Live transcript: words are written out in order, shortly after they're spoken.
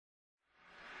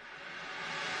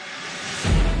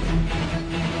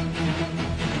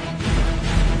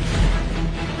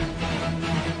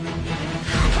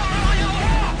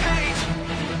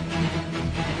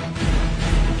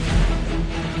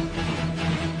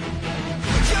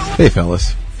Hey,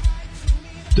 fellas.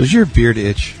 Does your beard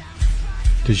itch?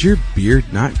 Does your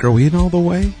beard not grow in all the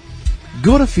way?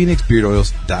 Go to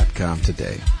PhoenixBeardOils.com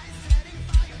today.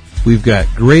 We've got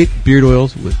great beard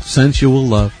oils with scents you will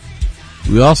love.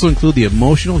 We also include the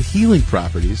emotional healing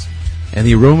properties and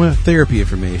the aromatherapy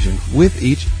information with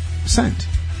each scent.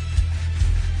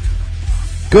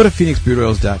 Go to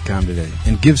PhoenixBeardOils.com today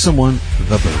and give someone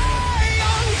the bird.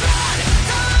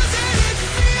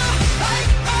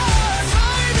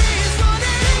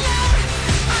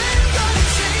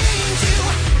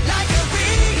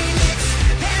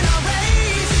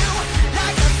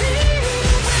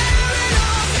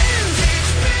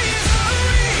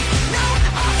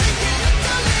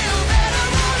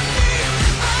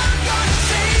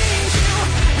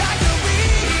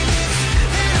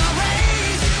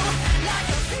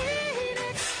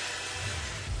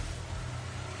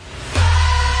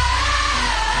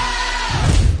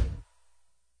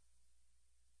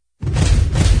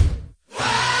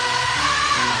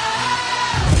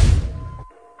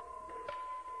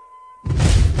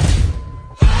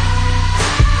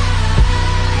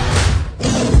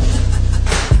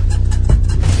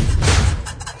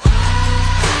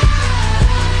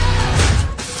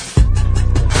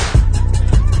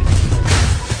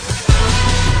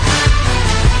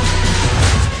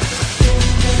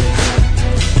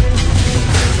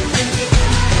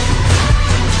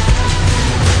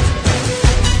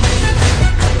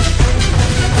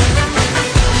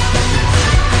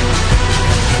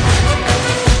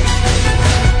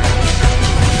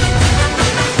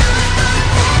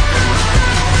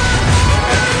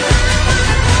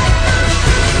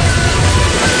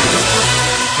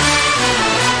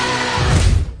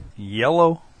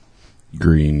 Yellow,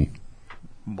 Green,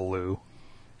 blue,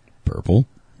 purple,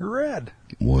 red,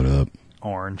 what up?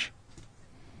 orange.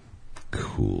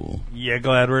 Cool. You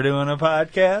glad we're doing a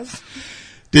podcast?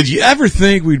 Did you ever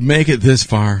think we'd make it this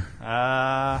far?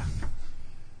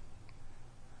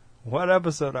 What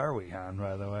episode are we on,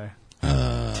 by the way?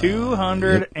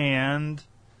 200 and...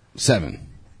 7.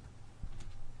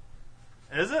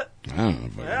 Is it? I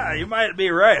don't know. Yeah, you might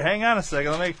be right. Hang on a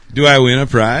second. Do I win a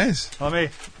prize? Let me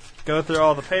go through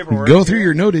all the paperwork. Go through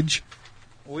your notage.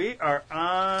 We are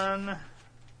on...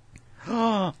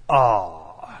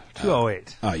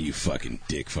 208. Oh, you fucking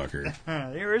dick fucker.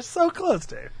 You were so close,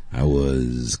 Dave. I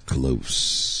was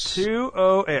close.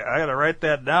 208. I gotta write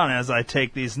that down as I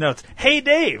take these notes. Hey,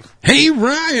 Dave. Hey,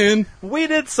 Ryan. We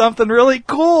did something really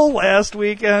cool last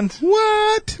weekend.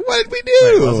 What? What did we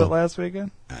do? Wait, was it last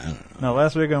weekend? I don't know. No,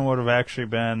 last weekend would have actually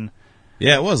been...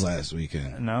 Yeah, it was last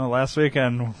weekend. No, last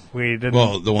weekend we didn't.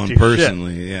 Well, the one do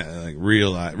personally, yeah, like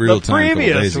real time. The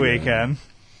previous weekend,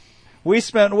 we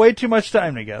spent way too much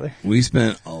time together. We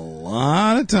spent a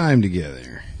lot of time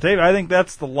together. Dave, I think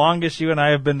that's the longest you and I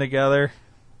have been together,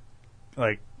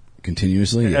 like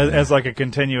continuously, yeah. as like a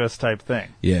continuous type thing.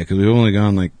 Yeah, because we've only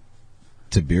gone like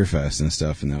to Beer Fest and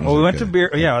stuff, and that was. Well, we went to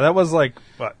beer. Yeah, that was like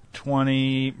what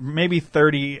 20, maybe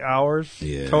 30 hours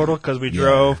total because we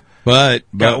drove. But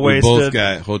we wasted. both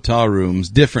got hotel rooms,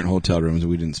 different hotel rooms.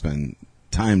 We didn't spend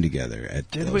time together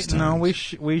at Did those we? No,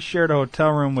 times. we shared a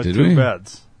hotel room with Did two we?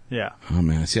 beds. Yeah. Oh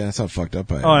man, see that's how fucked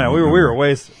up I am. Oh yeah, we were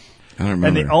wasted. I don't remember.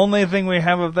 And the only thing we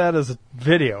have of that is a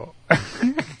video.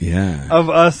 Yeah. Of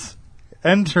us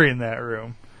entering that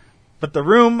room. But the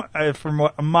room, from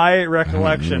my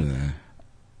recollection,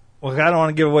 well, I don't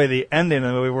want to give away the ending of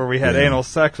the movie where we had anal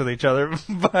sex with each other,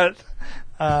 but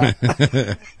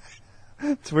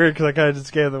it's weird because I kind of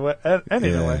just gave the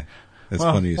ending away. That's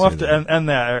funny you we'll say have to that. end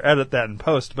that or edit that in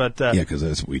post, but yeah, because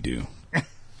that's what we do.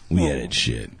 We edit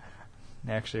shit.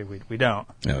 Actually, we don't.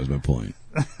 That was my point.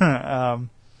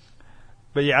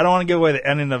 But yeah, I don't want to give away the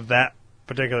ending of that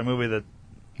particular movie that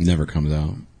never comes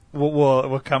out.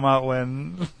 Will come out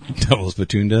when Double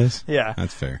Spittoon does? Yeah.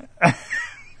 That's fair. That's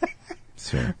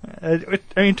fair. I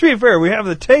mean, to be fair, we have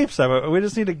the tapes of it. We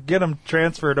just need to get them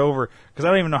transferred over because I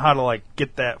don't even know how to like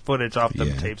get that footage off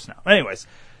the tapes now. Anyways,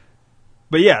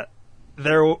 but yeah,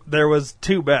 there was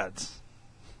 2 beds,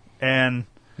 and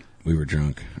we were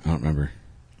drunk. I don't remember.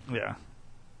 Yeah,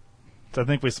 so I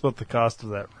think we split the cost of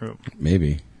that room.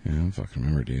 Maybe. Yeah, I don't fucking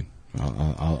remember, dude.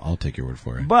 I'll take your word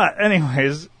for it. But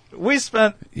anyways, we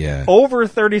spent over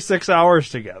 36 hours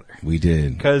together. We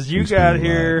did. Because you got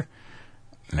here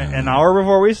an hour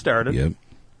before we started. Yep.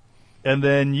 And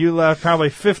then you left probably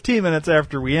 15 minutes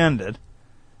after we ended.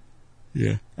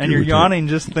 Yeah. And you're yawning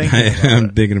just thinking about I'm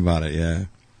it. thinking about it, yeah.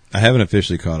 I haven't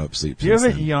officially caught up sleep You since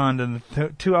haven't then. yawned in the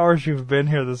 2 hours you've been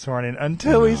here this morning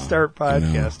until we start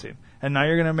podcasting. And now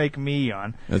you're going to make me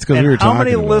yawn. That's because we were talking how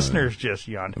many about listeners just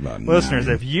yawned? about Listeners,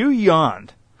 9. if you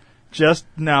yawned just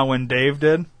now when Dave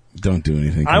did, Don't do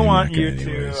anything. I want you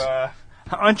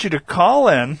to call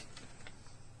in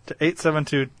to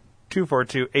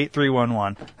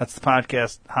 872-242-8311. That's the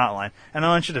podcast hotline. And I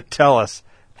want you to tell us,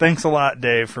 thanks a lot,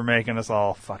 Dave, for making us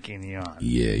all fucking yawn.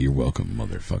 Yeah, you're welcome,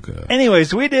 motherfucker.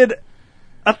 Anyways, we did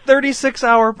a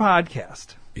 36-hour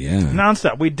podcast. Yeah.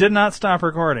 Nonstop. We did not stop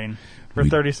recording for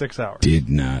 36 hours. Did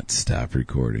not stop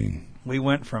recording. We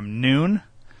went from noon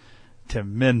to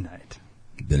midnight.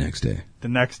 The next day. The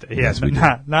next day. Yes, Yeah, we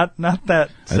but not that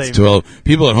That's same 12.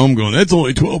 People at home going, that's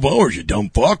only 12 hours, you dumb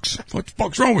fucks. What the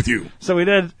fuck's wrong with you? So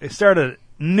it started at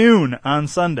noon on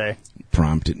Sunday.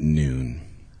 Prompt at noon.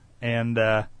 And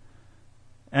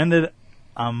ended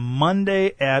on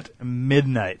Monday at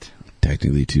midnight.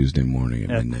 Technically Tuesday morning at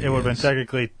midnight. It would have been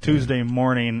technically Tuesday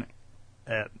morning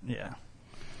at, yeah.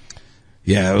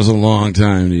 Yeah, it was a long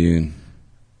time, dude.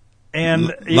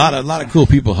 And a lot of cool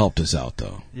people helped us out,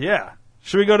 though. Yeah.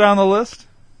 Should we go down the list?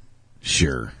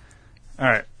 Sure. All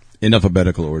right. In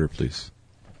alphabetical order, please.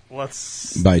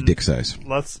 By dick size.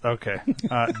 Okay.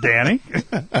 Danny.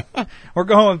 We're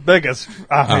going with biggest,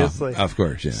 obviously. Of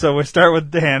course, yeah. So we start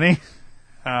with Danny.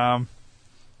 Yeah,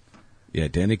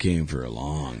 Danny came for a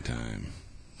long time.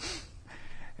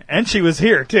 And she was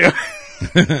here, too.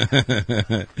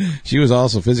 She was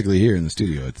also physically here in the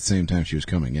studio at the same time she was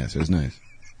coming. Yes, it was nice.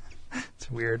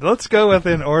 It's weird. Let's go with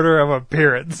in order of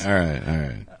appearance. All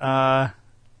right.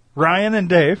 Ryan and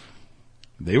Dave.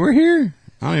 They were here?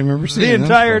 I don't even remember seeing the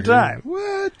entire time.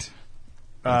 What?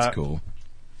 That's cool.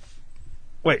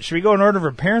 Wait, should we go in order of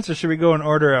appearance or should we go in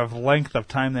order of length of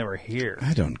time they were here?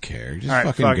 I don't care. Just all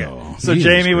right, fucking go. So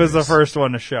Jamie was the first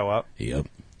one to show up. Yep.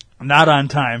 Not on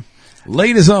time.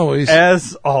 Late as always.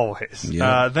 As always.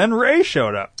 Yep. Then Ray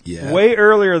showed up. Yeah. Way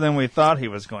earlier than we thought he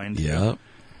was going to.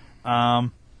 Yep.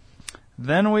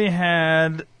 Then we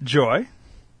had Joy.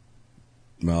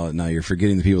 Well, now you're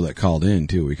forgetting the people that called in,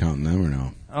 too. Are we counting them or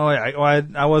no? Oh, yeah.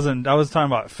 I wasn't. I was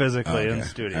talking about physically in the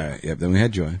studio. All right. Yep. Then we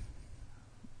had Joy.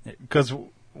 Because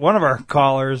one of our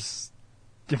callers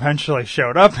eventually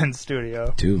showed up in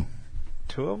studio. Two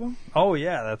of them? Oh,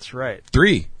 yeah, that's right.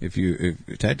 3, if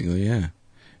technically, yeah.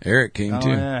 Eric came too.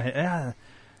 Yeah.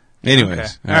 Anyways, okay.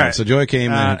 all right. So Joy came,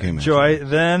 then who came in? Joy,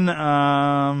 then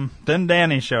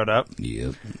Danny showed up.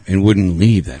 Yep. And wouldn't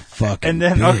leave that fucking And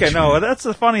then, bitch, okay, no, man. that's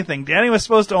the funny thing. Danny was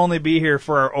supposed to only be here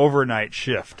for our overnight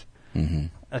shift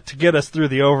to get us through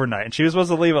the overnight. And she was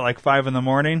supposed to leave at like 5 in the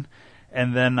morning.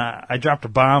 And then I dropped a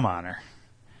bomb on her.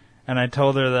 And I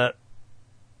told her that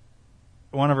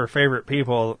one of her favorite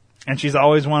people, and she's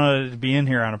always wanted to be in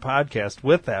here on a podcast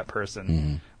with that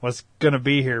person, was going to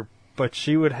be here, but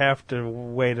she would have to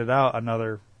wait it out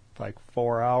another like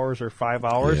 4 hours or 5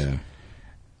 hours. Yeah.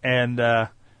 And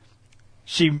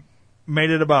she made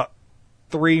it about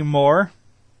 3 more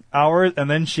hours, and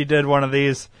then she did one of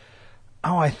these,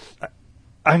 I'm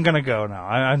going to go now.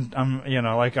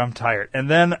 I'm tired. And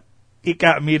then it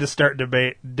got me to start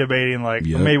debating, like,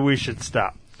 maybe we should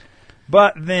stop.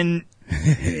 But then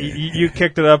you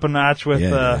kicked it up a notch with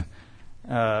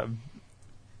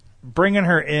bringing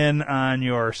her in on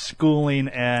your schooling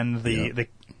and the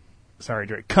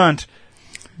cunt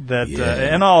that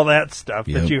and all that stuff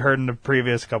that you heard in the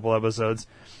previous couple episodes,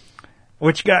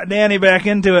 which got Danny back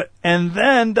into it. And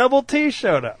then Double T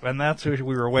showed up, and that's who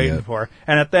we were waiting for.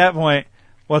 And at that point,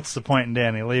 what's the point in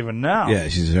Danny leaving now? Yeah,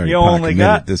 she's already committed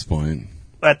at this point.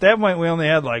 At that point, we only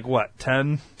had like, what,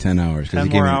 10 hours? 10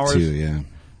 more hours 2,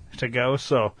 to go,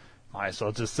 so might as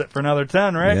well just sit for another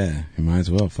 10, right? Yeah, you might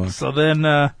as well, fuck. So then,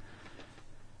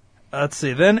 let's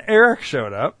see, then Eric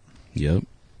showed up. Yep.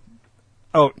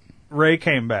 Oh, Ray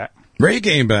came back.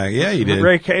 Yeah, you did.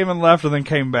 Ray came and left and then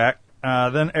came back.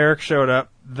 Then Eric showed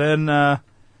up. Then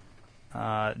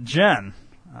Jen,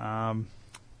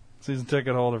 season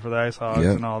ticket holder for the Ice Hogs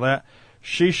and all that,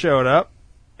 she showed up.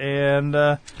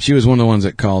 And she was one of the ones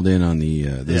that called in on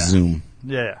the Zoom.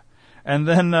 Yeah. And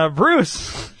then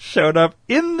Bruce showed up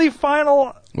in the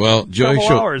final Joy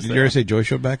couple hours. Did you ever say Joy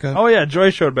showed back up? Oh, yeah,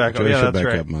 Joy showed back up. Joy Yeah, showed that's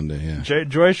back right. up Monday, yeah.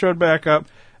 Joy showed back up.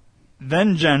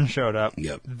 Then Jen showed up.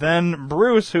 Yep. Then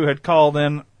Bruce, who had called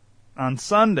in on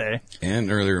Sunday.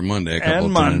 And earlier Monday, a couple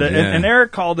of Monday. times. Yeah. And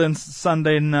Eric called in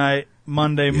Sunday night,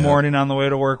 Monday morning on the way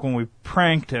to work when we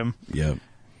pranked him. Yep.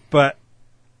 But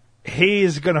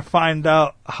he's going to find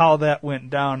out how that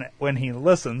went down when he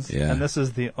listens. Yeah. And this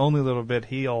is the only little bit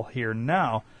he'll hear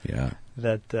now. Yeah.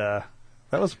 That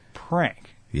was a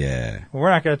prank. Yeah.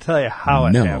 We're not going to tell you how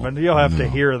it happened. You'll have to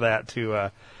hear that to,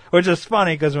 which is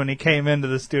funny because when he came into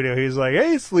the studio, he's like,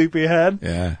 "Hey, sleepyhead."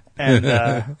 Yeah.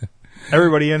 And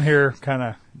everybody in here kind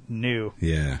of knew.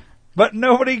 Yeah. But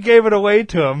nobody gave it away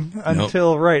to him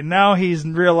until right now he's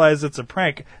realized it's a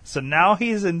prank. So now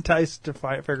he's enticed to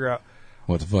figure out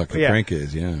what the fuck the prank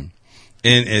is, yeah.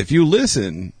 And if you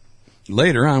listen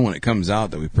later on when it comes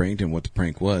out that we pranked him, what the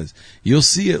prank was, you'll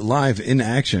see it live in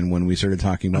action when we started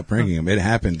talking about pranking him. It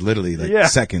happened literally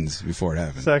seconds before it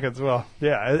happened. Seconds, well,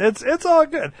 yeah, it's all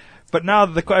good. But now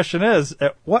the question is,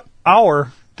 at what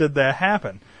hour did that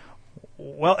happen?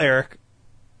 Well, Eric,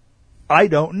 I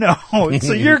don't know.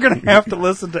 So you're going to have to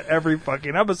listen to every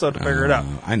fucking episode to figure it out.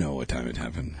 I know what time it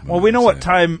happened. Well, we know what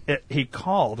time he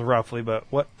called, roughly, but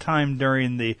what time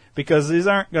during because these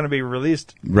aren't going to be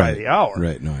released by the hour.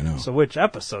 Right, no, I know. So which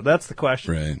episode? That's the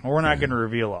question. Right. Well, we're not going to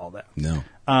reveal all that. No.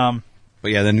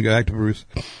 But yeah, then go back to Bruce.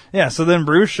 Yeah, so then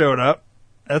Bruce showed up.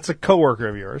 That's a coworker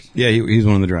of yours. Yeah, he's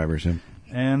one of the drivers, yeah.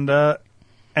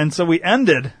 And so we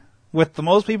ended with the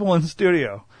most people in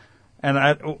studio. And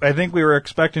I think we were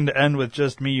expecting to end with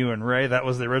just me, you, and Ray. That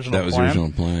was the original plan. That was the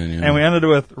original plan, yeah. And we ended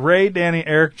with Ray, Danny,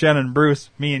 Eric, Jen, and Bruce,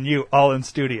 me and you, all in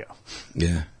studio.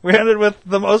 Yeah. We ended with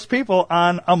the most people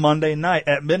on a Monday night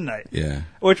at midnight. Yeah.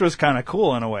 Which was kind of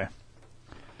cool in a way.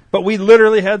 But we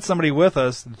literally had somebody with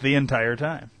us the entire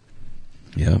time.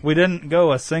 Yeah. We didn't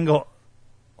go a single,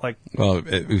 Well,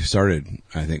 we started,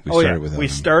 I think we started with we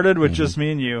started with just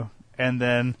me and you, and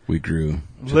then we grew.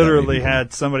 Literally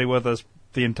had somebody with us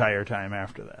the entire time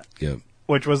after that. Yep.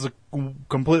 Which was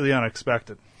completely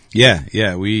unexpected.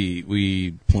 Yeah.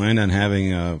 We planned on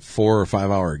having a 4 or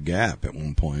 5 hour gap at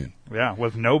one point. Yeah,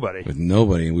 with nobody.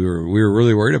 We were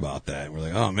really worried about that. We're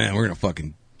like, oh man, we're gonna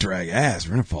fucking drag ass.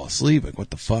 We're gonna fall asleep. Like, what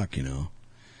the fuck, you know?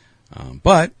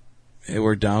 But it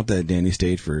worked out that Danny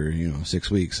stayed for 6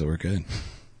 weeks, so we're good.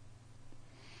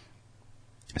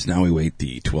 So now we wait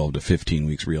the 12 to 15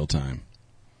 weeks real time.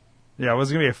 Yeah, it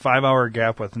was going to be a 5 hour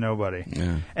gap with nobody.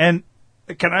 Yeah. And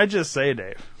can I just say,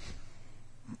 Dave,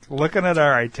 looking at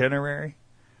our itinerary,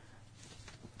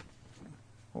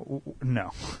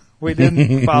 no, we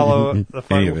didn't follow the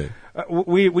any of it.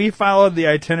 We followed the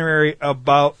itinerary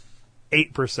about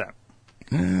 8%.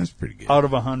 That's pretty good. Out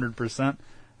of 100%.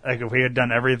 Like if we had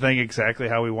done everything exactly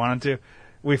how we wanted to,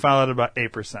 we followed about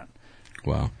 8%.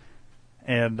 Wow.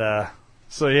 And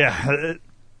so yeah,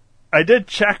 I did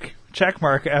check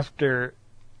mark after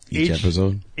each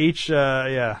episode, each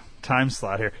time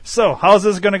slot here. So how's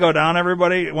this going to go down?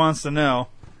 Everybody wants to know.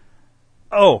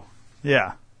 Oh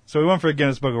yeah, so we went for the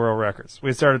Guinness Book of World Records.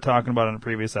 We started talking about it in a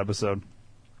previous episode.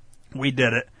 We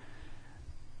did it.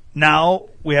 Now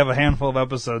we have a handful of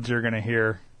episodes you're going to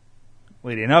hear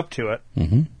leading up to it,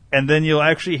 and then you'll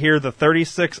actually hear the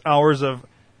 36 hours of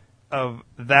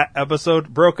that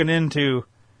episode broken into.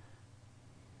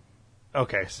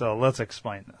 Okay, so let's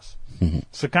explain this.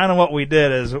 So kind of what we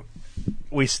did is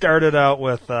we started out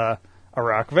with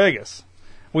Iraq Vegas.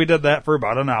 We did that for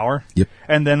about an hour. Yep.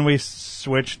 And then we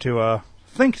switched to a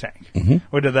think tank.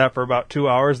 We did that for about 2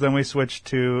 hours. Then we switched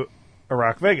to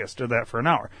Iraq Vegas. Did that for an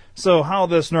hour. So how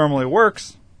this normally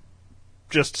works,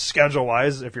 just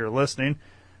schedule-wise, if you're listening,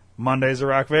 Monday's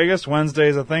Iraq Vegas,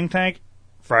 Wednesday's a think tank,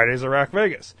 Friday's Iraq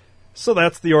Vegas. So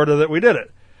that's the order that we did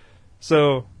it.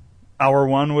 So hour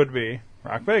 1 would be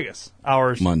Rock Vegas.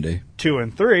 Hours Monday, 2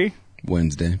 and 3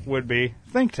 Wednesday would be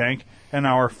Think Tank, and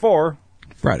hour 4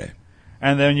 Friday,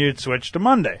 and then you'd switch to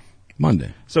Monday.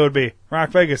 So it'd be Rock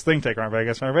Vegas, Think Tank, Rock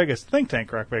Vegas, Think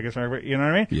Tank, Rock Vegas, you know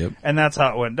what I mean? Yep. And that's how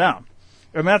it went down,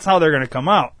 and that's how they're going to come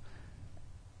out,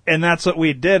 and that's what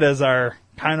we did as our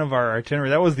kind of our itinerary.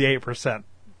 That was the 8%.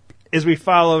 Is we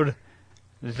followed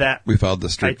that. We followed the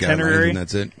strict itinerary, guidelines, and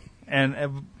that's it.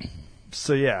 And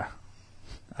so yeah.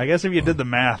 I guess if you did the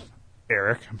math,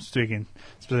 Eric, I'm speaking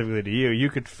specifically to you, you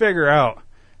could figure out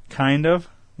kind of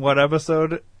what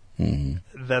episode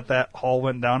that all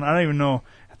went down. I don't even know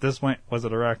at this point, was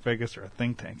it a Rock Vegas or a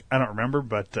Think Tank? I don't remember,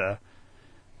 but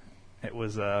it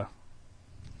was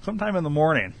sometime in the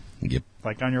morning. Yep.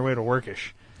 Like on your way to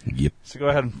workish. Yep. So go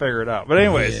ahead and figure it out. But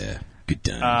anyways. Yeah. Good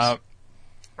times.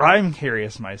 I'm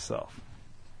curious myself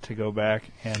to go back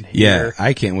and hear. Yeah,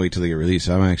 I can't wait till they get released.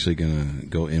 I'm actually going to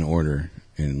go in order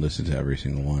and listen to every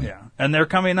single one. Yeah. And they're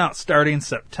coming out starting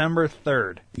September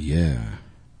 3rd. Yeah.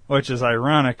 Which is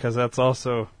ironic because that's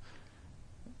also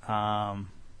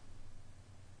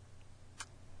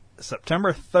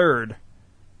September 3rd,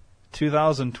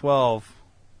 2012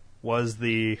 was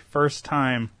the first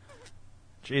time.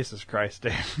 Jesus Christ,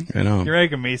 Dave. I know. You're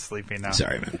making me sleepy now.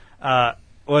 Sorry, man.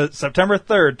 Was September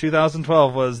 3rd,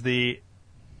 2012 was the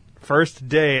first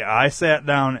day I sat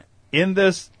down in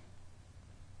this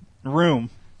room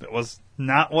that was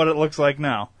not what it looks like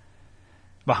now,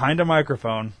 behind a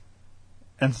microphone,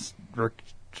 and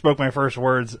spoke my first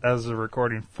words as a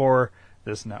recording for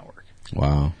this network.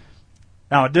 Wow.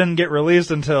 Now, it didn't get released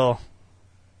until,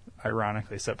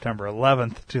 ironically, September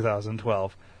 11th,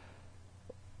 2012.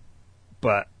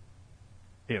 But,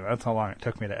 that's how long it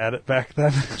took me to edit back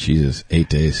then. Jesus, 8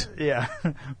 days. Yeah.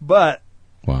 But,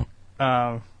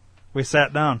 wow. We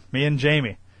sat down, me and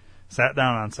Jamie, sat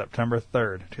down on September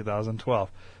 3rd, 2012.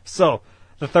 So,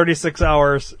 the 36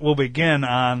 hours will begin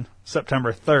on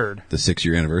September 3rd. The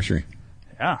 6-year anniversary.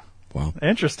 Yeah. Wow.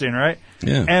 Interesting, right?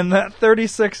 Yeah. And that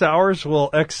 36 hours will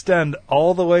extend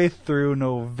all the way through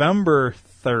November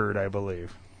 3rd, I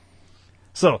believe.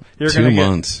 So, you're going to 2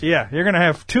 months. Yeah, you're going to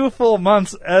have 2 full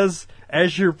months as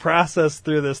you process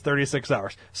through this 36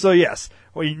 hours. So, yes,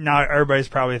 now everybody's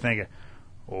probably thinking,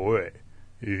 oh, wait,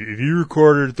 if you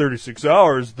recorded 36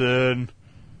 hours, then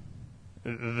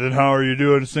how are you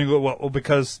doing a single? Well,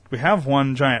 because we have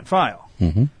one giant file.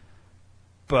 Mm-hmm.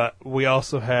 But we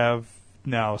also have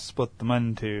now split them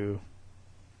into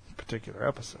particular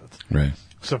episodes. Right.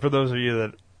 So for those of you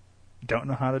that don't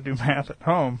know how to do math at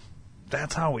home,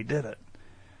 that's how we did it.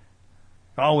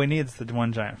 All we need is the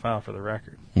one giant file for the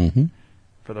record. Mm-hmm.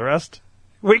 For the rest,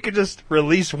 we could just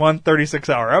release one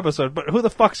 36-hour episode, but who the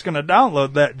fuck's going to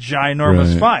download that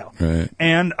ginormous file? Right.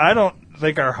 And I don't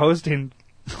think our hosting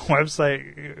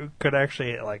website could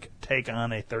actually take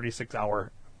on a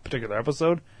 36-hour particular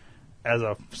episode as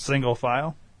a single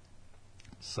file.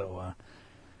 So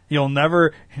you'll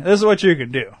never... This is what you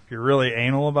can do. If you're really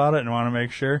anal about it and want to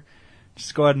make sure,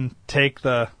 just go ahead and take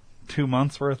the 2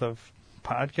 months worth of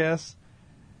podcasts,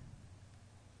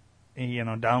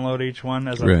 download each one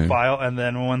as a file, and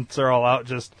then once they're all out,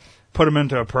 just put them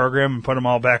into a program and put them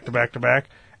all back to back to back,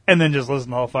 and then just listen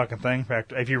to the whole fucking thing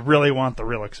if you really want the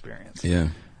real experience. Yeah.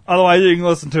 Otherwise, you can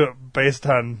listen to it based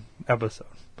on episode.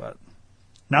 But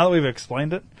now that we've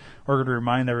explained it, we're going to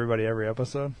remind everybody every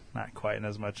episode. Not quite in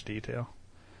as much detail.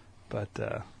 But,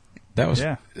 that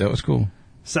was cool.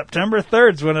 September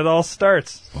 3rd is when it all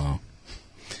starts. Wow.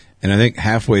 And I think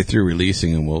halfway through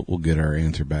releasing them, we'll get our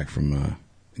answer back from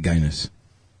Guinness.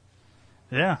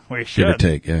 Yeah, we should. Give or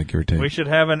take. Yeah, give or take. We should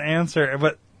have an answer,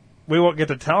 but we won't get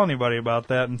to tell anybody about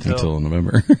that until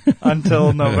November.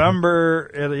 Until November.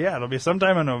 It'll be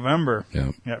sometime in November.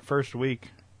 Yeah. That first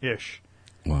week-ish.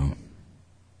 Wow.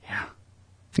 Yeah.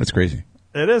 That's crazy.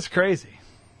 It is crazy.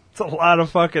 It's a lot of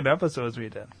fucking episodes we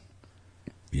did.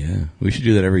 Yeah. We should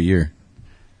do that every year.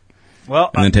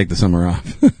 Well, and then take the summer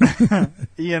off.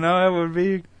 It would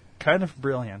be kind of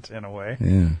brilliant in a way.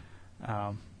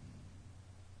 Yeah.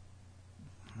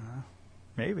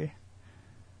 Maybe.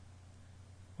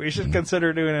 We should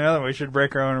consider doing another one. We should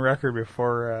break our own record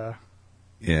before...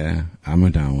 Yeah, I'm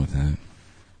down with that.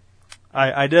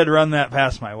 I did run that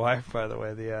past my wife, by the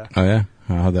way. Oh, yeah?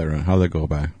 How'd that run? How'd that go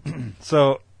by?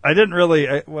 So, I didn't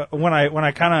really... When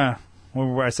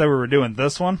I said we were doing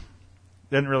this one,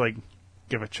 didn't really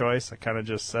give a choice. I kind of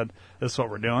just said, this is what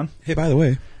we're doing. Hey, by the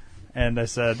way... And I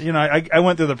said, I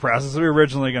went through the process. We were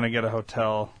originally going to get a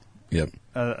hotel,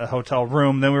 a hotel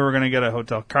room. Then we were going to get a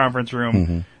hotel conference room.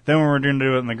 Mm-hmm. Then we were going to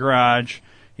do it in the garage,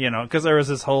 because there was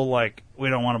this whole, we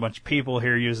don't want a bunch of people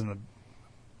here using the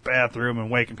bathroom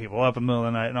and waking people up in the middle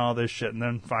of the night and all this shit. And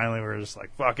then finally we were just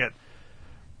like, fuck it.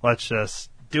 Let's just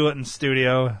do it in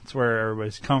studio. It's where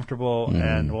everybody's comfortable,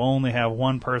 and we'll only have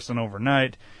one person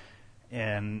overnight.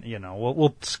 And,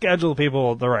 we'll schedule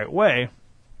people the right way.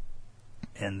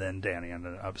 And then Danny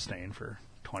ended up staying for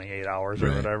 28 hours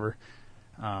or whatever.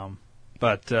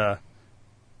 But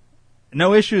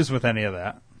no issues with any of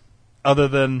that. Other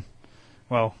than,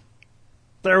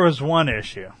 there was one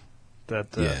issue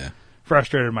that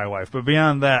frustrated my wife. But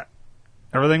beyond that,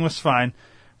 everything was fine.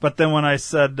 But then when I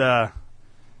said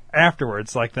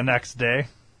afterwards, the next day,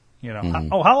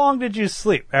 how long did you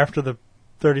sleep after the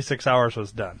 36 hours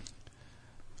was done?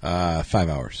 5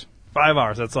 hours. 5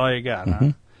 hours, that's all you got,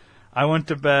 huh? I went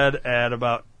to bed at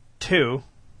about 2,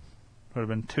 would have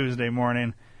been Tuesday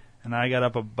morning, and I got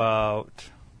up about,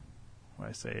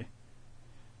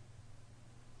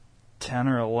 10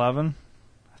 or 11,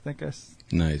 I think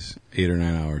Nice. 8 or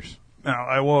 9 hours. Now,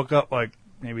 I woke up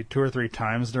maybe 2 or 3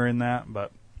 times during that,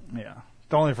 but yeah,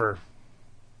 it's only for...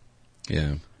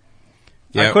 Yeah.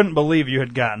 I couldn't believe you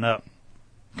had gotten up,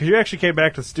 because you actually came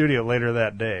back to the studio later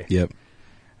that day. Yep.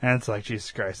 And it's like, Jesus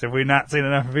Christ, have we not seen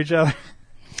enough of each other?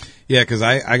 Yeah, because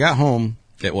I got home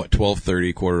at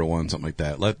 12:30, 12:45, something like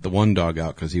that. Let the one dog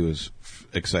out because he was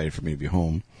excited for me to be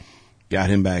home. Got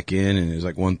him back in, and it was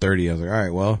 1:30. I was like, all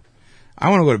right, well, I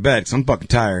want to go to bed because I'm fucking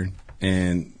tired.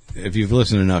 And if you've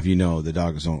listened enough, the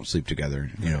dogs don't sleep together,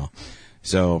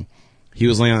 So he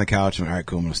was laying on the couch, and I'm like, all right,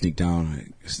 cool, I'm going to sneak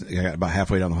down. I got about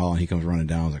halfway down the hall, and he comes running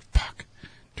down. I was like, fuck.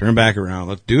 Turn back around.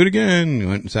 Let's do it again. We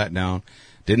went and sat down.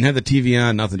 Didn't have the TV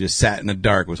on, nothing, just sat in the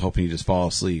dark, was hoping he'd just fall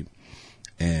asleep.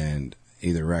 And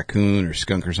either a raccoon or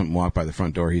skunk or something walked by the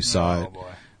front door. He saw it, boy.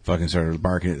 fucking started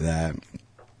barking at that.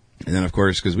 And then, of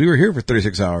course, because we were here for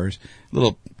 36 hours, a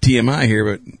little TMI here,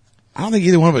 but I don't think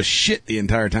either one of us shit the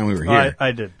entire time we were here.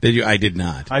 I did. Did you? I did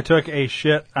not. I took a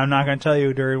shit. I'm not going to tell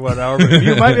you during what hour, but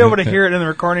you might be able to hear it in the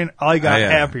recording. I got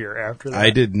happier after that.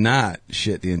 I did not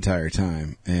shit the entire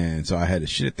time, and so I had to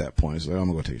shit at that point. So I'm going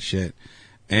to go take a shit.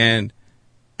 And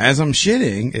as I'm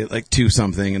shitting at like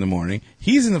 2-something in the morning,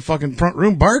 he's in the fucking front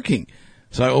room barking.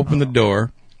 So I open the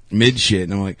door mid-shit,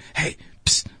 and I'm like, hey,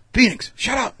 psst, Phoenix,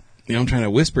 shut up. You know, I'm trying to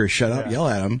whisper, shut up, yell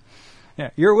at him. Yeah,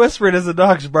 you're whispering as the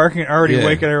dog's barking, already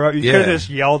waking her up. You could have just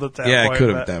yelled at that point. Yeah, I could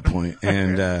have at that point.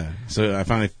 And so I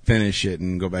finally finish it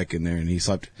and go back in there, and he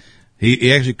slept.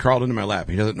 He actually crawled into my lap.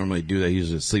 He doesn't normally do that. He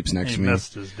usually sleeps next to me. He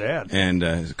missed his dad.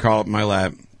 And crawled up in my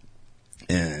lap,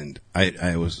 and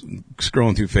I was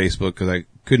scrolling through Facebook because I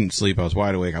couldn't sleep. I was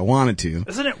wide awake. I wanted to.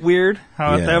 Isn't it weird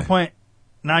how at that point,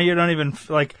 now you don't even,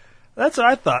 like, that's what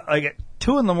I thought. Like, at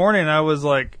 2 in the morning, I was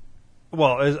like,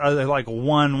 well, I was like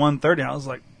 1:30. I was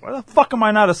like, why the fuck am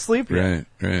I not asleep yet?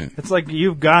 Right. It's like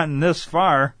you've gotten this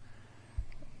far.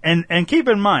 And keep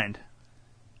in mind,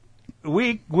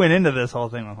 we went into this whole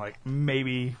thing with like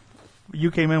maybe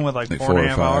you came in with like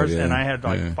 4.5 hours, and I had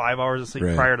like 5 hours of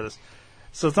sleep prior to this.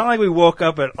 So it's not like we woke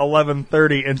up at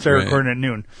 11:30 and started recording at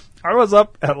noon. I was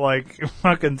up at like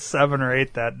fucking 7 or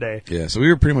 8 that day. Yeah, so we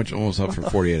were pretty much almost up for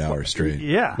 48 hours straight.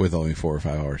 Yeah. With only 4 or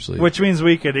 5 hours sleep. Which means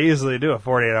we could easily do a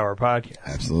 48-hour podcast.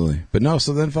 Absolutely. But no,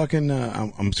 so then fucking,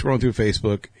 I'm scrolling through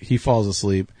Facebook. He falls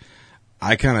asleep.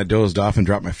 I kind of dozed off and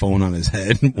dropped my phone on his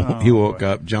head. He woke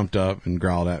up, jumped up, and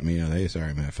growled at me. You know, hey,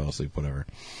 sorry, man, I fell asleep, whatever.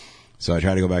 So I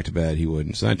tried to go back to bed. He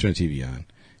wouldn't. So I turned the TV on.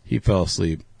 He fell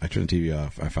asleep. I turned the TV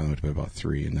off. I finally went to bed about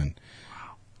 3, and then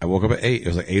I woke up at 8. It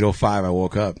was like 8:05. I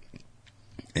woke up,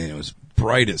 and it was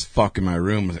bright as fuck in my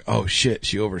room. I was like, oh, shit,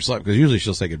 she overslept. Because usually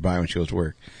she'll say goodbye when she goes to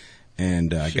work.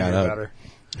 And I got up. Better.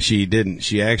 She didn't.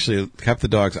 She actually kept the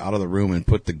dogs out of the room and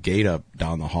put the gate up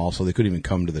down the hall so they couldn't even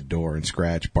come to the door and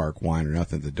scratch, bark, whine, or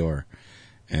nothing at the door.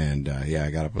 And, I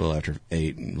got up a little after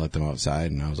 8 and let them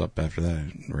outside, and I was up after that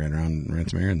and ran around and ran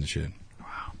some errands and shit.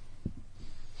 Wow.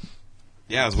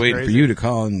 Yeah, I was waiting for you to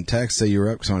call and text, say you were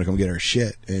up because I wanted to come get our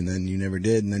shit, and then you never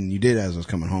did, and then you did as I was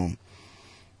coming home.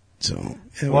 So,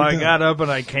 well, I got up and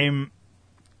I came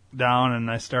down and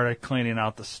I started cleaning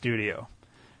out the studio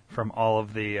from all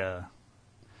of the,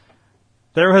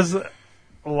 there was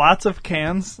lots of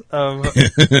cans of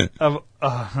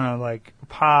like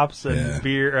pops and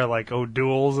beer, or like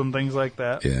O'Doul's and things like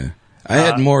that. Yeah, I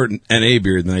had more NA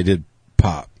beer than I did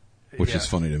pop, which is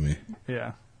funny to me.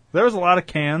 Yeah, there was a lot of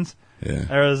cans. Yeah,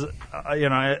 there was,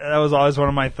 that was always one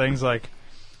of my things. Like,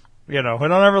 we don't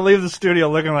ever leave the studio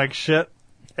looking like shit,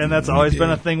 and that's always been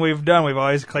a thing we've done. We've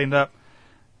always cleaned up,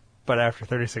 but after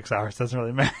 36 hours, it doesn't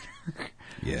really matter.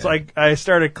 Yeah, so I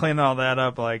started cleaning all that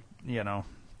up, like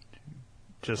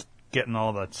just getting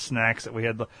all the snacks that we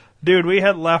had. Dude, we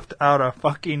had left out a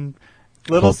fucking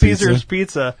Little Caesars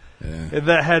pizza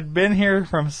that had been here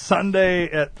from Sunday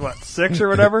at, 6 or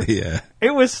whatever? Yeah.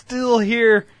 It was still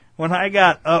here when I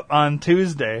got up on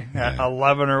Tuesday at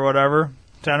 11 or whatever,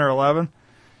 10 or 11.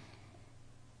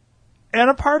 And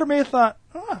a part of me thought,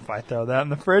 if I throw that in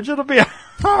the fridge, it'll be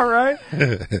all right.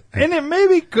 And it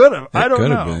maybe could have. I don't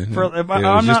know.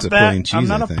 I'm not a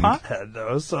pothead,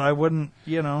 though, so I wouldn't,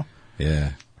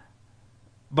 Yeah.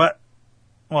 But,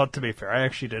 well, to be fair, I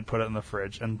actually did put it in the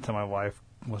fridge, and to my wife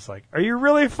was like, are you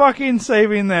really fucking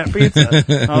saving that pizza?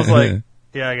 And I was like,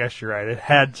 yeah, I guess you're right. It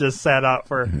had just sat out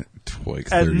for,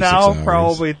 and now hours.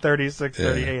 Probably 36,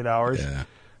 38 hours. Yeah.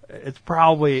 It's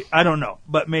probably, I don't know,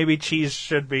 but maybe cheese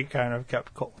should be kind of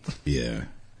kept cold. Yeah.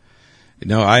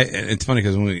 No, it's funny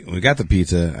because when we got the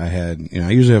pizza, I had,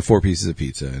 I usually have 4 pieces of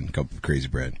pizza and a couple of crazy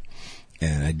bread.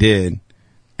 And I did.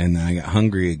 And then I got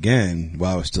hungry again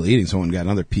while I was still eating. So I went and got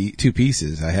another 2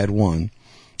 pieces. I had one.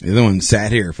 The other one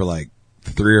sat here for like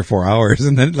 3 or 4 hours.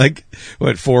 And then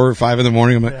 4 or 5 in the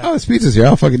morning, I'm like, oh, this pizza's here.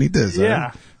 I'll fucking eat this.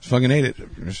 Yeah. Just fucking ate it.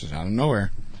 It's just out of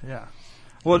nowhere. Yeah.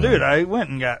 Well, dude, I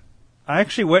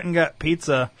actually went and got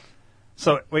pizza.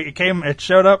 So it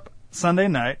showed up Sunday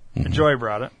night. Mm-hmm. Joy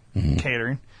brought it,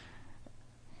 catering.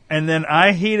 And then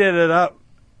I heated it up.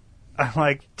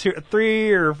 Like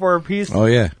 3 or 4 pieces. Oh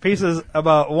yeah, pieces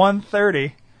about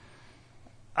 1:30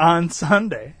 on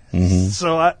Sunday. Mm-hmm.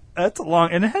 So that's a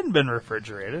long, and it hadn't been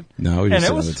refrigerated. No, and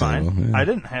it was fine. Yeah. I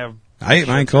didn't have. I ate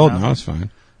mine cold, and I was fine.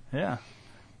 Yeah,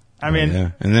 I mean,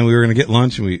 yeah. And then we were going to get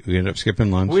lunch, and we ended up skipping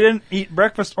lunch. We didn't eat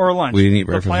breakfast or lunch. We didn't eat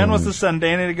breakfast. The plan was to send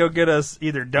Danny to go get us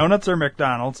either donuts or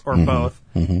McDonald's or both,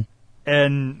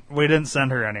 and we didn't send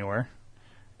her anywhere.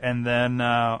 And then,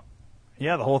 the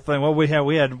whole thing. Well, we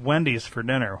had Wendy's for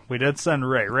dinner. We did send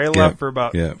Ray. Ray left for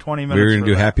about 20 minutes. We were going to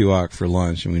do Happy Walk for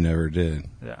lunch, and we never did.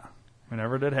 Yeah. We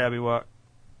never did Happy Walk.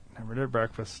 Never did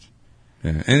breakfast.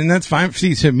 Yeah, and that's fine.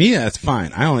 See, to me, that's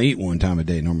fine. I only eat one time a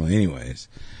day normally anyways.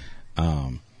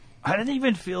 I didn't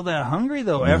even feel that hungry,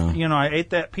 though. No. After, I ate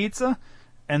that pizza,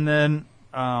 and then...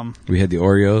 we had the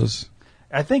Oreos.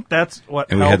 I think that's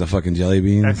what And we had the fucking jelly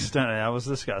beans. That was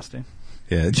disgusting.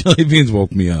 Yeah, the jelly beans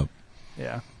woke me up.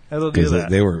 Yeah. It'll do Because that.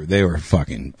 they were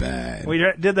fucking bad. We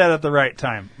did that at the right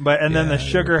time. Then Yeah, the they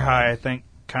sugar were high, I think,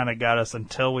 kind of got us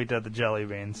until we did the jelly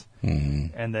beans.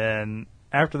 Mm-hmm. And then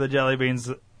after the jelly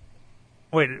beans...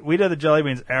 Wait, we did the jelly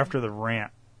beans after the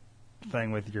rant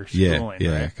thing with your schooling,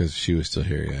 Yeah, right? because she was still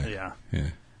here, Yeah. Yeah.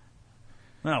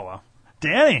 Oh, well.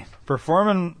 Danny,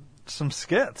 performing some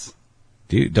skits.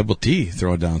 Dude, Double T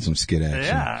throwing down some skid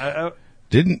action.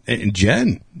 Yeah. And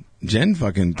Jen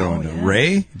fucking throwing yeah.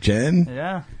 Ray, Jen.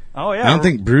 Yeah. Oh, yeah. I don't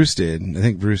think Bruce did. I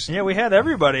think Bruce... Yeah, we had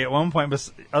everybody at one point, but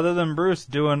other than Bruce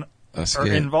doing... A or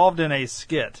skit. involved in a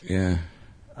skit. Yeah.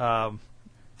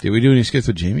 Did we do any skits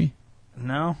with Jamie?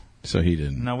 No. So he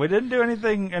didn't. No, we didn't do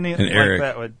anything like Eric.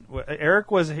 that.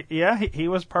 Eric was, he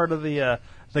was part of the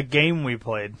game we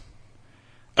played.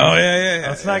 Oh, yeah.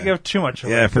 Let's not give too much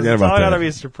away. Yeah, I forgot about it's all that. gotta be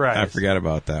a surprise. I forgot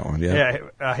about that one, yeah.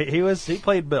 Yeah, he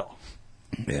played Bill.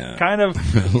 Yeah. Kind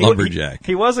of Lumberjack.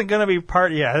 He wasn't going to be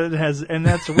part. Yeah, it has, and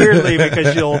that's weirdly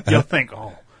because you'll think,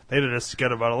 oh, they did a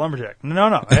skit about a lumberjack.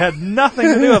 No, it had nothing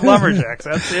to do with lumberjacks.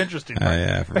 That's the interesting part.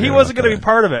 Yeah, but he wasn't going to be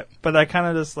part of it. But I kind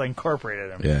of just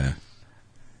incorporated him. Yeah.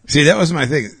 See, that was my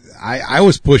thing. I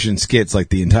was pushing skits like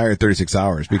the entire 36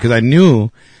 hours because I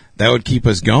knew that would keep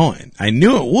us going. I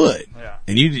knew it would. Yeah.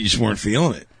 And you just weren't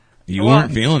feeling it. You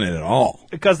weren't feeling it at all.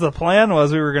 Because the plan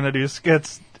was we were going to do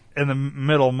skits in the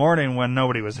middle morning when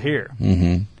nobody was here.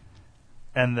 Mm-hmm.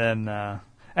 And then,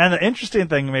 and the interesting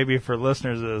thing maybe for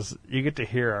listeners is you get to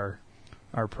hear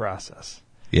our process.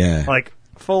 Yeah. Like,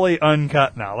 fully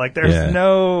uncut now. Like, there's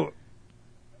no...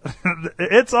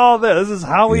 it's all this. This is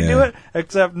how we do it,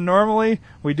 except normally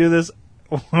we do this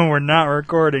when we're not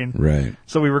recording. Right.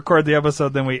 So we record the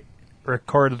episode, then we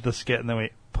record the skit, and then we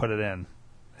put it in.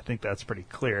 I think that's pretty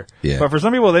clear. Yeah. But for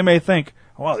some people, they may think,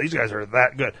 wow, these guys are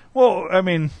that good. Well, I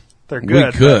mean, they're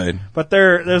good. We could. But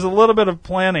there's a little bit of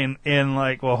planning in,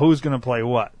 like, well, who's going to play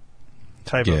what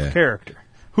type of character?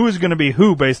 Who's going to be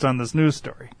who based on this news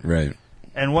story? Right.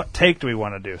 And what take do we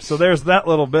want to do? So there's that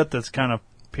little bit that's kind of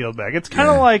peeled back. It's kind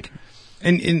of like...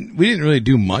 And we didn't really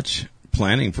do much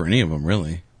planning for any of them,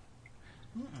 really.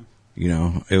 You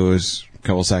know, it was a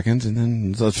couple seconds, and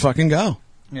then let's fucking go.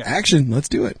 Yeah. Action, let's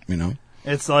do it, you know.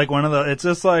 It's like it's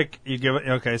just like you give it,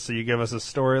 okay, so you give us a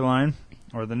storyline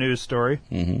or the news story.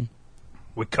 Mm-hmm.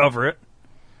 We cover it.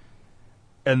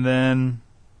 And then,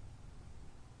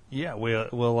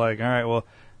 we'll like, all right, well,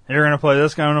 you're going to play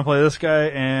this guy, I'm going to play this guy,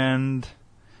 and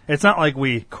it's not like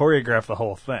we choreograph the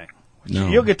whole thing. No.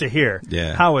 You'll get to hear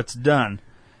how it's done.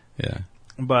 Yeah.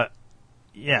 But,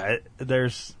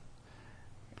 it's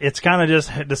kind of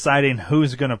just deciding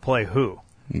who's going to play who.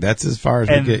 That's as far as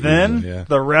and we get. And usually, then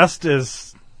the rest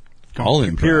is all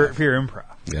improv. Pure improv.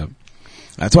 Yep.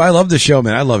 That's why I love the show,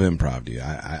 man. I love improv, dude.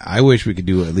 I wish we could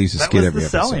do at least a skit every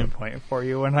episode. That was the selling point for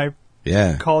you when I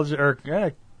called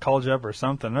you up or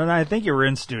something. And I think you were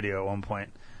in studio at one point.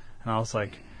 And I was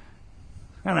like,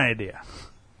 an idea.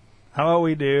 How about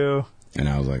we do... And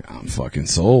I was like, I'm fucking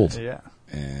sold. Yeah.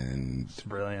 And... It's a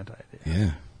brilliant idea.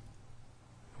 Yeah.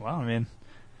 Well, I mean,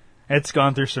 it's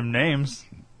gone through some names,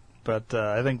 but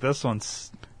I think this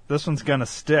one's going to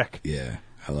stick. Yeah,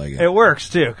 I like it. It works,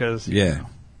 too, because... Yeah.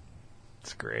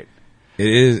 It's great. It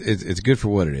is. It's good for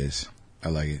what it is. I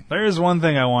like it. There is one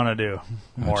thing I want to do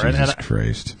more. Oh, Jesus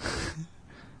Christ.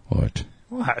 What?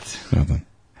 What? Nothing.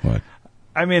 What?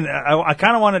 I mean, I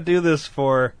kind of want to do this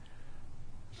for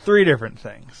 3 different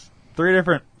things. 3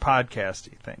 different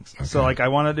podcasty things. Okay. So, like, I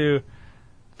want to do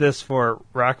this for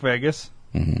Rock Vegas,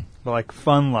 but, like,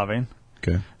 fun-loving.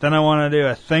 Okay. Then I want to do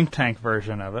a think tank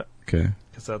version of it. Okay.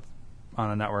 Because that's on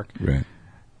the network. Right.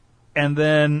 And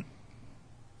then...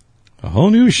 a whole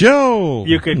new show!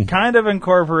 You could kind of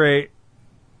incorporate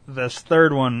this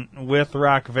third one with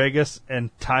Rock Vegas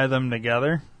and tie them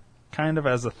together, kind of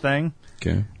as a thing.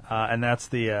 Okay. And that's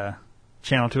the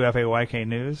Channel 2 FAYK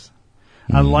News.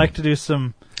 I'd like to do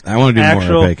some... I want to do more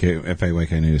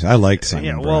FAYK News. I like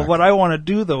Simon Brock. Well, what I want to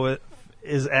do, though,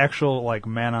 is actual, like,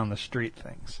 man-on-the-street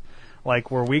things.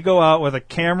 Like, where we go out with a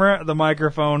camera, the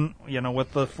microphone,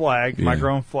 with the flag,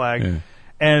 microphone flag,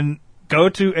 and go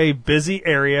to a busy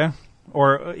area...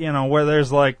 or, where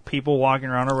there's, like, people walking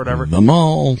around or whatever. The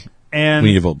mall. And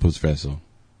we need to vote Post Festival.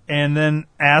 And then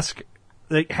ask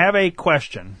have a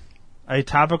question, a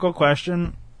topical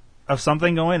question of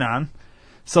something going on.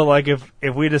 So, like, if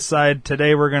we decide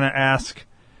today we're going to ask,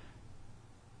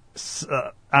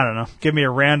 I don't know, give me a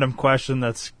random question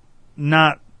that's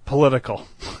not political.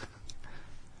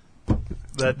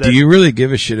 Do you really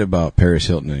give a shit about Paris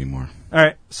Hilton anymore? All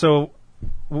right, so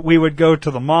we would go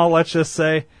to the mall, let's just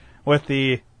say, with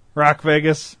the Rock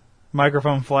Vegas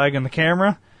microphone flag and the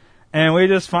camera, and we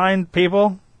just find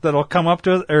people that'll come up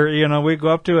to us, or, you know, we go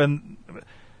up to and,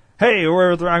 hey,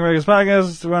 we're with the Rock Vegas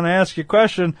podcast, we want to ask you a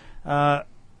question.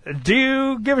 Do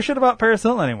you give a shit about Paris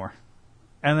Hilton anymore?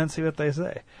 And then see what they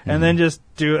say. And then just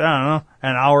do, I don't know,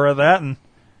 an hour of that and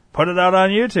put it out on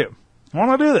YouTube. I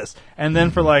want to do this. And then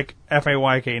for like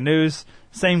FAYK News,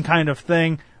 same kind of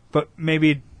thing, but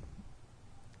maybe,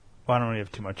 well, I don't want to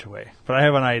give too much away. But I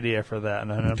have an idea for that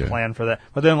and a plan for that.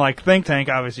 But then like Think Tank,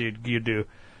 obviously you do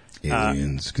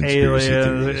aliens, conspiracy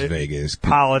theories, Vegas,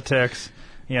 politics,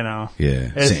 you know.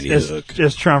 Yeah, Sandy Hook.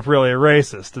 Is Trump really a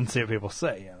racist? And see what people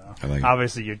say, you know.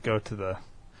 Obviously, you'd go to the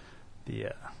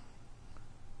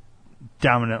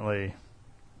dominantly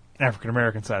African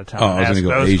American side of town. I was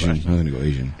going to go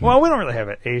Asian. Well, we don't really have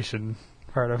an Asian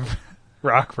part of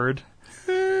Rockford.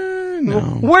 No.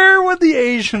 Where would the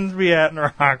Asians be at in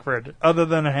Rockford other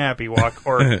than a Happy Walk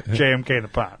or JMK in the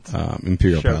Ponds?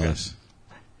 Imperial Palace.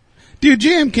 Dude,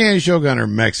 JMK and Shogun are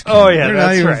Mexican. Oh, yeah, they're that's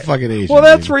not even right. fucking Asian. Well,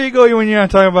 that's where you go when you're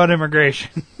not talking about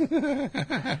immigration.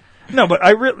 No, but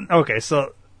okay,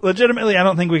 so legitimately, I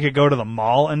don't think we could go to the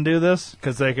mall and do this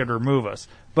because they could remove us.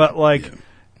 But, like,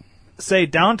 say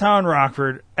downtown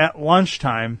Rockford at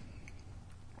lunchtime,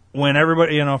 when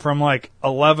everybody, you know, from like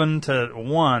 11 to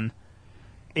 1,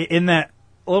 in that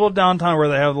little downtown where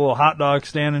they have the little hot dog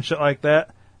stand and shit like that,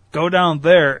 go down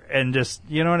there and just,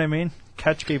 you know what I mean?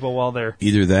 Catch people while they're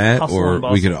either that or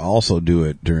and we could also do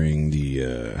it during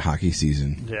the hockey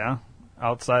season. Yeah,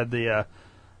 outside the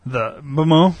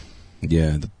BMO.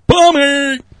 Yeah, the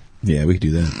Bummer. Yeah, we could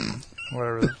do that.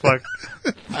 Whatever the fuck.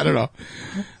 I don't know,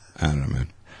 man.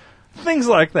 Things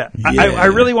like that. Yeah. I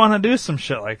really want to do some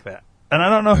shit like that, and I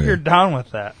don't know if you're down with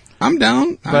that. I'm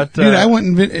down, but dude, I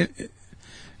went and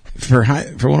for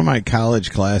one of my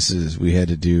college classes, we had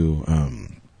to do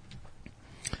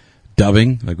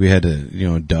dubbing. Like we had to, you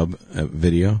know, dub a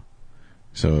video.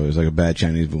 So it was like a bad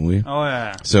Chinese movie. Oh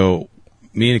yeah. So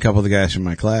me and a couple of the guys from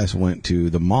my class went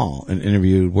to the mall and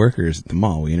interviewed workers at the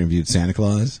mall. We interviewed Santa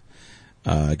Claus,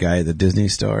 a guy at the Disney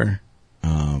store,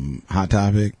 Hot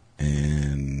Topic,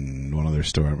 and one other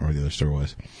store. I don't remember what the other store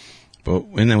was.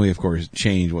 And then we, of course,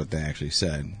 changed what they actually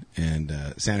said. And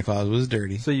Santa Claus was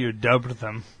dirty. So you dubbed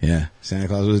them. Yeah, Santa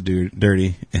Claus was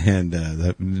dirty, and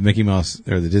the Mickey Mouse,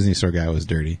 or the Disney store guy was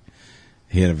dirty.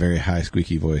 He had a very high,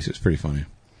 squeaky voice. It was pretty funny.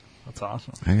 That's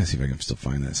awesome. I gotta see if I can still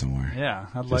find that somewhere. Yeah,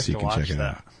 I'd like to watch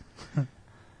that.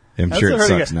 I'm sure it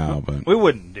sucks now, but we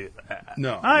wouldn't do that.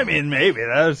 No. I mean, maybe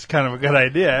that's kind of a good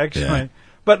idea, actually. Yeah.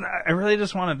 But I really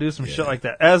just want to do some shit like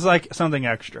that as like something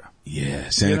extra. Yeah,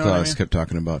 Santa Claus what I mean? kept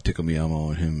talking about Tickle Me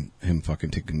Elmo and him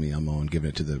fucking tickling me Elmo and giving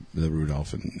it to the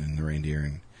Rudolph and the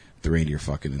reindeer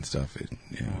fucking and stuff. It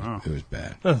was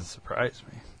bad. Doesn't surprise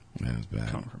me. That was bad.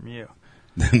 Coming from you.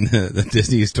 Then the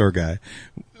Disney store guy,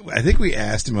 I think we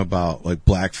asked him about like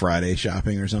Black Friday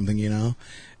shopping or something, you know.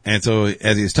 And so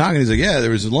as he was talking, he's like, "Yeah,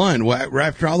 there was a line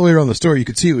wrapped all the way around the store. You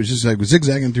could see it was just like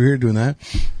zigzagging through here doing that."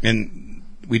 And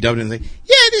we dubbed it and like,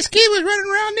 "Yeah, this kid was running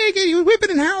around naked. He was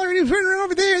whipping and hollering. He was running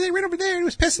over there. They ran over there. And he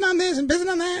was pissing on this and pissing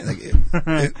on that."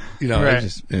 Like, you know, right. it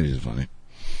was just funny.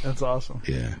 That's awesome.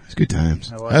 Yeah, it's good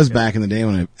times. Like that was back in the day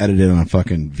when I edited on a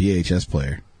fucking VHS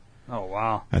player. Oh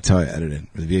wow, that's how I edited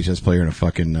with a VHS player and a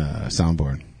fucking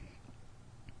soundboard.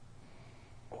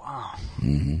 Wow,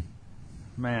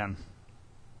 man,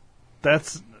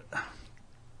 that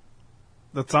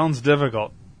sounds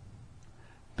difficult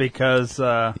because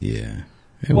well,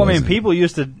 I mean, people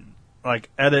used to like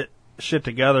edit shit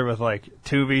together with like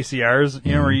 2 VCRs,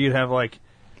 you know, where you'd have like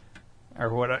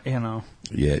or what, you know.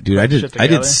 Yeah, dude, I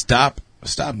did stop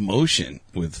motion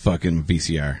with fucking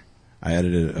VCR. I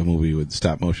edited a movie with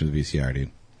stop motion with VCR,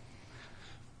 dude.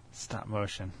 Stop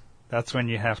motion. That's when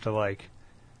you have to like,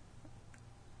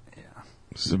 yeah.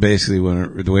 So basically,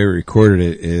 the way we recorded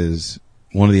it is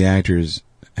one of the actors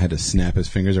had to snap his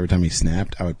fingers every time he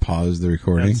snapped. I would pause the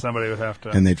recording. And somebody would have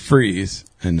to, and they'd freeze,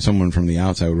 and someone from the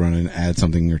outside would run in and add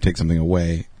something or take something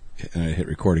away, and I'd hit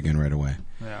record again right away.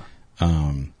 Yeah.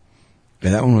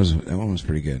 Yeah, that one was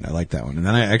pretty good. I liked that one. And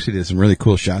then I actually did some really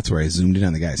cool shots where I zoomed in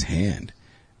on the guy's hand.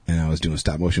 And I was doing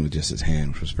stop motion with just his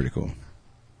hand, which was pretty cool.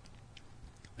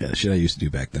 Yeah, the shit I used to do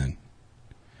back then.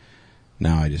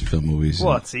 Now I just film movies.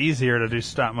 Well, it's easier to do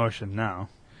stop motion now.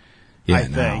 Yeah, I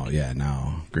think.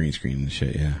 now green screen and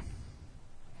shit. Yeah.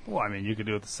 Well, I mean, you could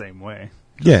do it the same way.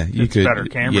 Yeah, you It's could. better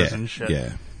cameras and shit.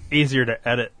 Yeah. Easier to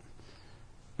edit.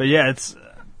 But yeah, it's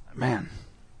man,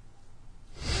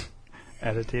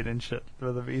 editing and shit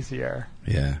with a VCR.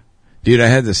 Yeah, dude, I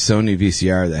had the Sony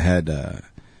VCR that had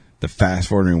the fast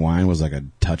forward and rewind was like a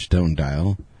touchstone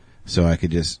dial, so I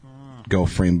could just go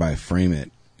frame by frame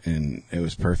it, and it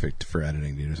was perfect for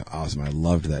editing. Dude, it was awesome. I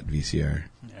loved that VCR.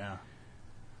 Yeah,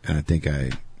 and I think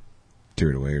I threw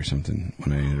it away or something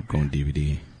when I ended up going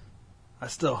DVD. I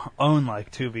still own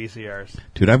like 2 VCRs.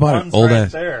 Dude, I bought One's an old right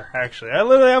ass. there. Actually, I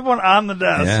literally have one on the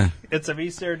desk. Yeah. It's a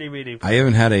VCR DVD. I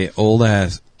even had a old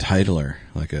ass titler,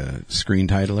 like a screen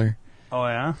titler. Oh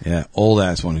yeah. Yeah, old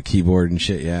ass one, a keyboard and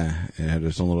shit. Yeah, it had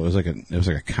this little. It was like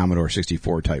a Commodore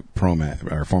 64 type format.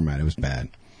 It was bad,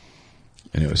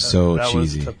 and it was so that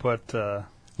cheesy. was to put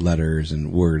letters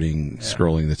and wording,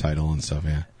 scrolling the title and stuff.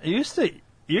 Yeah,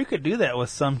 you could do that with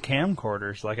some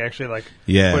camcorders, like actually like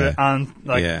Yeah. put it on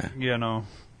like Yeah. you know,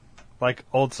 like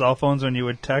old cell phones when you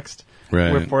would text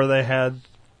Right. before they had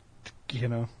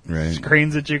Right.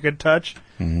 screens that you could touch.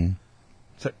 hmm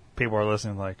So people are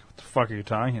listening like, what the fuck are you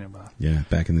talking about? Yeah,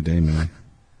 back in the day, man.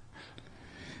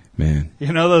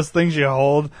 You know those things you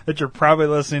hold that you're probably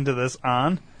listening to this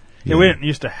on? Yeah. We didn't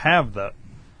used to have that.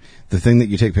 The thing that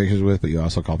you take pictures with, but you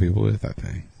also call people with. That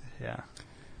thing. Yeah.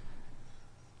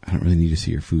 I don't really need to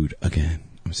see your food again.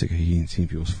 I'm sick of seeing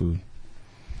people's food.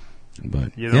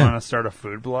 But You don't want to start a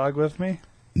food blog with me?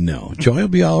 No, Joy will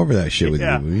be all over that shit with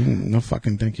Yeah. you. No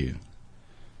fucking thank you.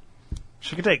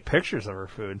 She could take pictures of her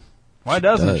food. Why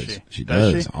doesn't she? She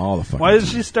does all the fucking Why doesn't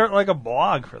time. she start like a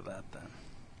blog for that then?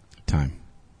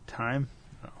 Time.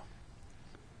 No.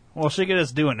 Well, she could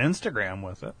just do an Instagram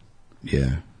with it.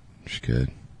 Yeah, she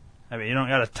could. I mean, you don't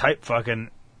got to type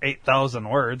fucking 8,000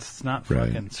 words. It's not Right.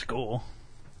 fucking school.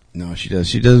 No, she does.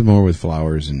 She does more with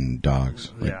flowers and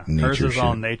dogs. Like Yeah, nature hers is shit.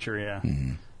 all nature. Yeah,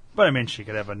 Mhm. but I mean, she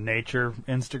could have a nature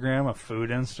Instagram, a food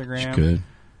She Instagram. could.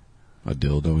 A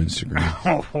dildo Instagram.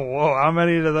 Oh, whoa! How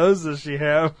many of those does she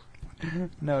have?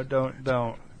 No, don't.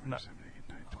 No.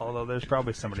 Although there's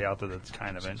probably somebody out there that's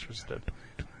kind of interested.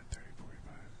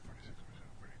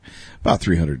 About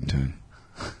 310.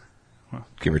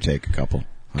 Give or take a couple.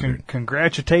 100.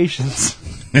 Congratulations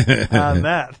on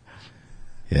that.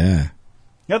 Yeah.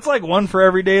 That's like one for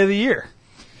every day of the year.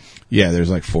 Yeah, there's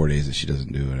like 4 days that she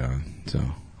doesn't do it on. So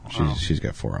Wow. she's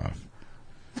got 4 off.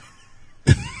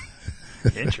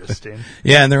 Interesting.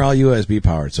 Yeah, and they're all USB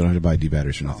powered, so I don't have to buy D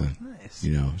batteries or nothing. Nice.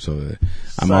 You know, so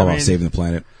I'm So, all I about mean- saving the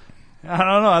planet. I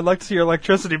don't know. I'd like to see your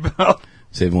electricity bill.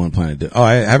 Save one planet. Oh,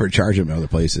 I have her charge them at other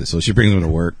places. So she brings them to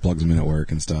work, plugs them in at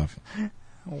work and stuff.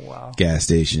 Wow. Gas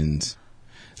stations.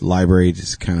 Library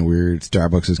is kind of weird.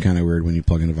 Starbucks is kind of weird when you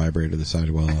plug in a vibrator to the side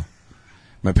wall.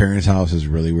 My parents' house is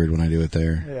really weird when I do it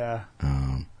there.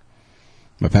 Yeah.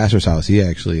 My pastor's house,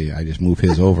 I just move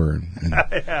his over and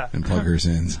Yeah. and plug hers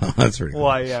in. So that's pretty cool.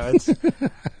 Why? Yeah. It's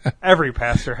every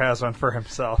pastor has one for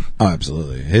himself. Oh,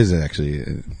 absolutely. His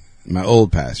actually, my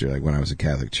old pastor, like when I was at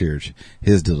Catholic church,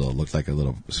 his dildo looked like a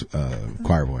little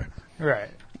choir boy,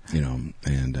 Right. you know,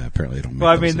 and apparently they don't make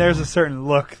Well, I those mean, there's a anymore. certain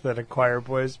look that a choir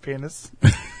boy's penis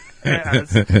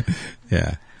has.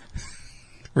 Yeah.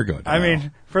 We're going to I hell.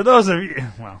 mean, for those of you,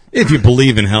 well, If you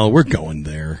believe in hell, we're going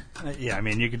there. yeah, I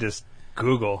mean, you could just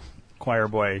Google choir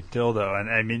boy dildo, and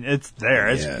I mean, it's there.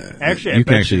 It's, Yeah. Actually, I You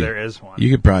can bet actually- you there is one. You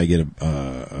could probably get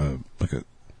a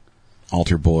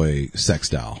altar boy sex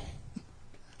doll.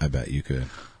 I bet you could.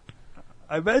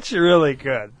 I bet you really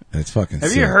could. It's fucking Have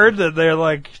sick. you heard that they're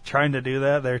like trying to do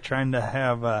that? They're trying to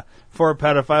have for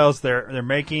pedophiles. They're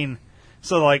making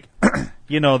so like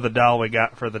you know the doll we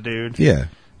got for the dude, Yeah,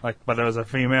 like but it was a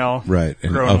female, right.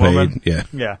 And grown of woman. age,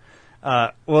 yeah.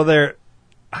 Yeah. Well, they're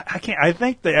I can't. I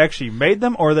think they actually made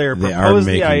them, or they They are proposed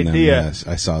making the idea them, yes.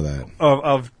 I saw that.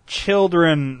 of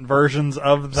children versions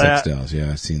of that Sex dolls,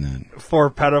 yeah, I've seen that.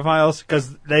 for pedophiles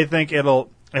because they think it'll.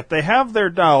 If they have their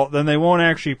doll, then they won't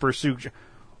actually pursue.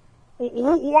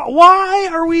 Why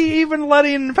are we even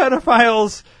letting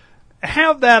pedophiles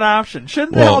have that option?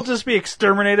 Shouldn't they Well, all just be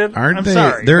exterminated? Aren't I'm they?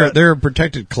 sorry. but- They're a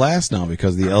protected class now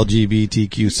because of the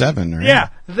LGBTQ7, right? yeah,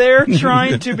 they're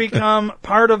trying to become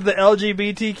part of the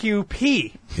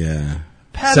LGBTQP. Yeah.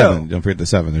 Pedo. 7. Don't forget the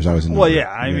 7. There's always a number. Well,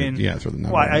 yeah, I mean, yeah, throw the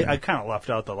number. well, in I there. kind of left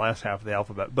out the last half of the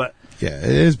alphabet, but yeah, it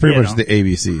is pretty you much know. the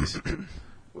ABCs.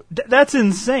 that's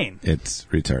insane. It's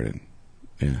retarded.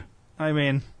 Yeah. I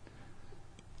mean,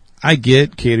 I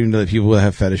get catering to the people that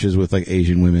have fetishes with like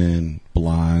Asian women,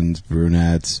 blondes,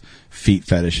 brunettes, feet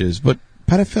fetishes, but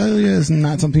pedophilia is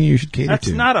not something you should cater that's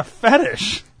to. not a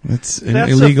fetish. That's an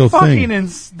That's illegal a fucking thing.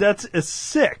 that's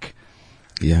sick.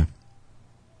 Yeah.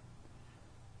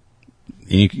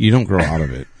 You don't grow out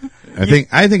of it. I think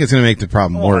it's going to make the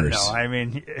problem worse. No, I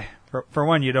mean, for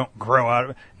one, you don't grow out of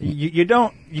it.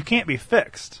 You can't be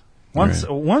fixed.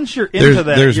 Once you're into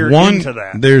that, you're into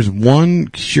that. There's one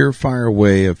surefire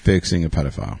way of fixing a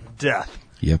pedophile. Death.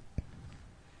 Yep.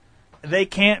 They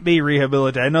can't be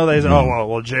rehabilitated. I know they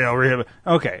say, jail, rehab.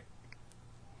 Okay.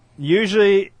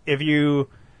 Usually, if you,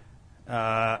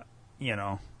 write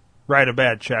a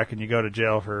bad check and you go to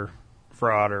jail for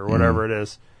fraud or whatever it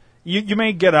is, you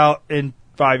may get out in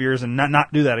 5 years and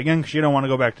not do that again because you don't want to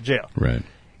go back to jail. Right.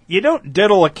 You don't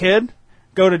diddle a kid,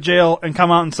 go to jail, and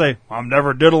come out and say, I'm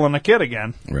never diddling a kid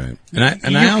again. Right.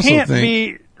 I also can't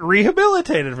be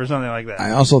rehabilitated for something like that.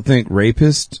 I also think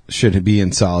rapists should be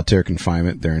in solitary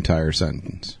confinement their entire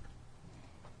sentence.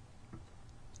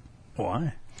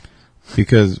 Why?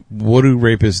 Because what do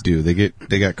rapists do?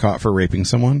 They got caught for raping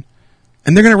someone,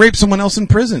 and they're going to rape someone else in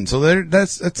prison. So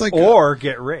that's like or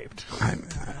get raped.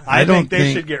 I think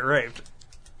they should get raped.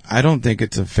 I don't think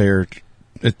it's a fair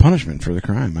punishment for the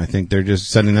crime. I think they're just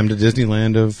sending them to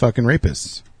Disneyland of fucking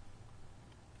rapists.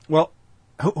 Well,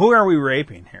 who are we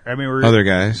raping here? I mean, we're other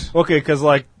guys. Okay, because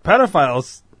like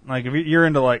pedophiles, like if you're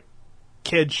into like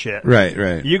kid shit,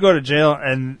 right. You go to jail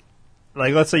and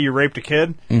like let's say you raped a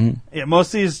kid. Mm-hmm. Yeah, most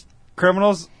of these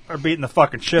criminals are beating the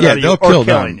fucking shit out of you they'll or kill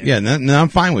killing them. you. Yeah, no, I'm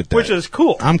fine with that. Which is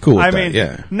cool. I'm cool with that. I mean,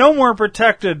 yeah. No more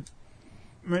protected.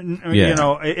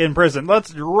 In prison.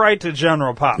 Let's right to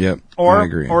general pop. Yep, or I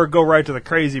agree. Or go right to the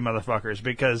crazy motherfuckers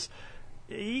because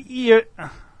I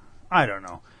don't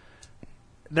know.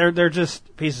 They're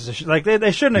just pieces of shit. Like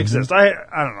they shouldn't exist. I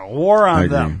don't know. War on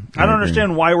them. I don't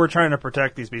understand why we're trying to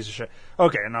protect these pieces of shit.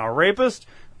 Okay, now rapist.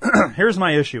 Here's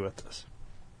my issue with this.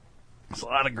 It's a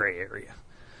lot of gray area,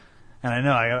 and I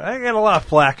know I got a lot of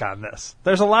flack on this.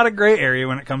 There's a lot of gray area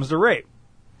when it comes to rape,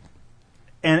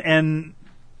 and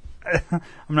I'm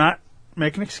not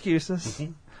making excuses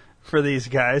for these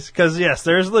guys because yes,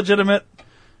 there's legitimate.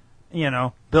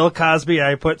 Bill Cosby,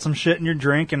 I put some shit in your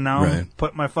drink and now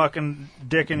put my fucking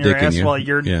dick in your ass while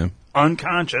you're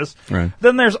unconscious. Right.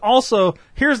 Then there's also,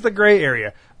 here's the gray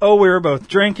area. Oh, we were both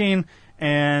drinking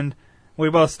and we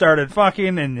both started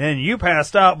fucking and you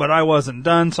passed out, but I wasn't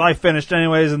done, so I finished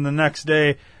anyways, and the next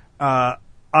day I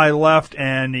left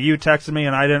and you texted me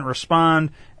and I didn't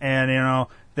respond, and,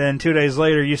 then 2 days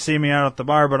later you see me out at the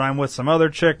bar, but I'm with some other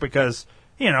chick because,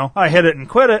 I hit it and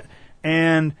quit it,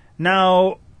 and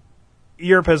now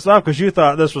you're pissed off because you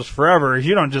thought this was forever.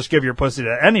 You don't just give your pussy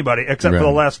to anybody except for the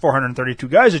last 432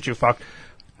 guys that you fucked.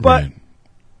 But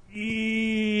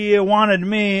you wanted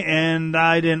me and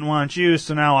I didn't want you,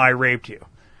 so now I raped you.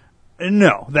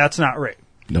 No, that's not rape.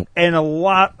 Nope. And a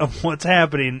lot of what's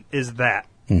happening is that.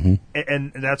 Mm-hmm.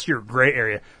 And that's your gray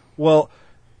area. Well,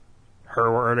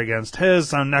 her word against his,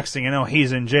 so next thing you know,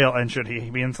 he's in jail. And should he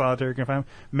be in solitary confinement?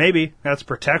 Maybe. That's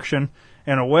protection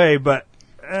in a way, but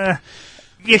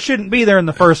you shouldn't be there in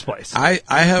the first place. I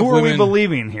have Who women, are we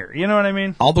believing here? You know what I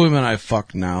mean? All the women I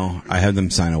fuck now, I have them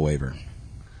sign a waiver.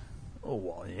 Oh,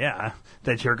 well, yeah.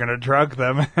 That you're going to drug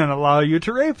them and allow you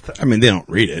to rape them. I mean, they don't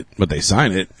read it, but they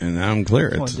sign it, and I'm clear.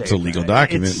 It's a legal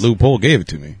document. Loophole gave it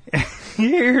to me.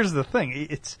 Here's the thing.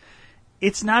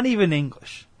 It's not even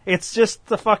English. It's just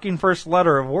the fucking first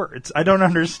letter of words. I don't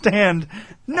understand.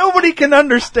 Nobody can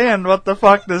understand what the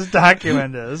fuck this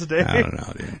document is, dude. I don't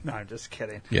know, dude. No, I'm just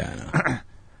kidding. Yeah, I know.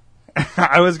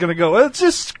 I was going to go, well, it's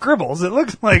just scribbles. It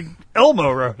looks like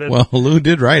Elmo wrote it. Well, Lou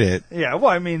did write it. Yeah, well,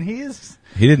 I mean, he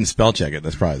didn't spell check it.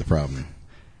 That's probably the problem.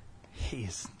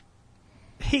 He's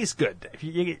good,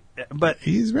 Dave. But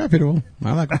he's reputable.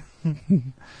 I like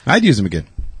him. I'd use him again.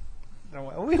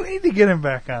 We need to get him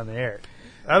back on the air.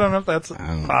 I don't know if that's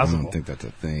possible. I don't think that's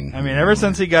a thing. I mean, ever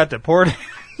since he got deported,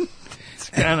 it's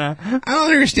kind of... I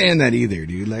don't understand that either,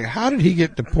 dude. Like, how did he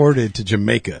get deported to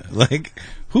Jamaica? Like,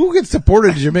 who gets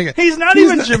deported to Jamaica? He's not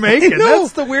even Jamaican.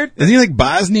 That's the weird thing. Is he like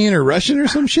Bosnian or Russian or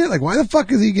some shit? Like, why the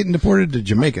fuck is he getting deported to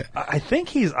Jamaica? I think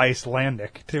he's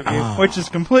Icelandic, too, which is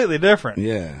completely different.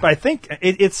 Yeah. But I think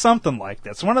it's something like that.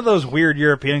 It's one of those weird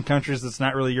European countries that's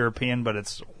not really European, but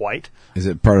it's white. Is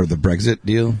it part of the Brexit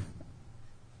deal?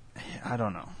 I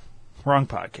don't know. Wrong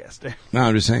podcast. No,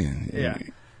 I'm just saying. Yeah.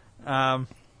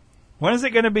 When is it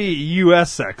going to be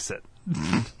U.S. exit?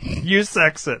 U.S.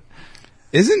 exit.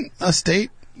 Isn't a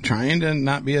state trying to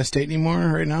not be a state anymore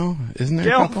right now? Isn't there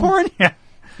California.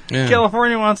 Yeah.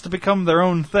 California wants to become their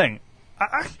own thing.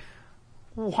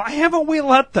 Why haven't we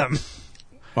let them?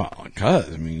 Well,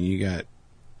 because, I mean, you got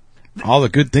all the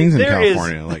good things in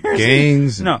California, like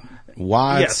gangs,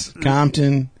 Watts,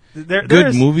 Compton.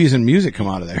 Good movies and music come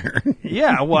out of there.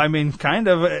 Yeah, well, I mean, kind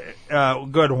of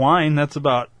good wine. That's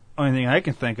about the only thing I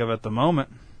can think of at the moment.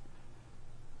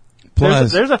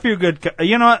 Plus, there's a few good.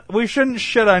 You know what? We shouldn't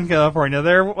shit on California.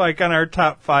 They're like on our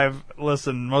top 5 most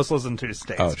listened to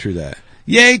states. oh, true that.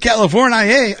 Yay, California!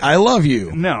 Yay, I love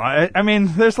you. No, I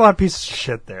mean, there's a lot of pieces of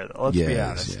shit there, though. Let's be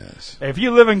honest. Yes. If you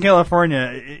live in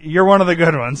California, you're one of the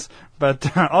good ones.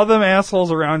 But all them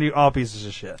assholes around you, all pieces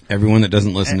of shit. Everyone that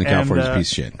doesn't listen to California's a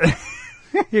piece of shit.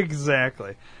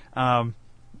 Exactly. Yeah,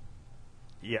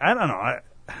 I don't know.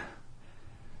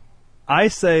 I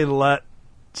say let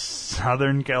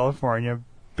Southern California,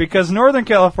 because Northern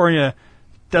California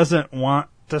doesn't want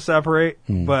to separate,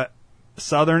 but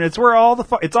Southern, it's where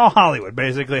it's all Hollywood,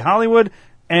 basically. Hollywood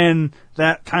and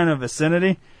that kind of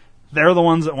vicinity, they're the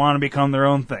ones that want to become their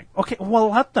own thing. Okay, well,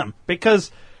 let them,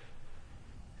 because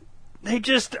they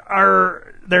just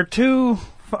they're too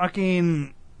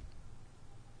fucking,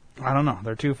 I don't know,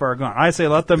 they're too far gone. I say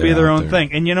let them be their own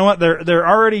thing. And you know what? They're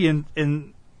already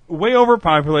in way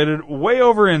overpopulated, way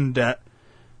over in debt.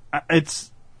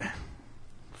 It's,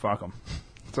 fuck them.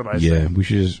 That's what I say. Yeah, we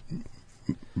should just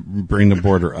bring the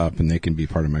border up and they can be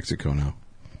part of Mexico now.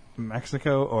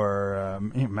 Mexico or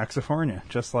Mexifornia,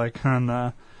 just like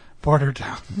on Border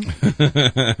Town.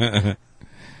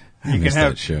 I missed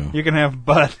that show. You can have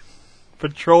Bud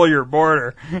patrol your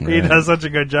border. Right. He does such a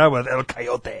good job with El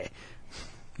Coyote.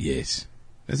 Yes.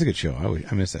 That's a good show.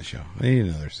 I missed that show. They need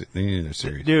another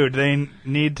series. Dude, they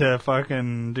need to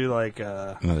fucking do like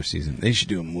another season. They should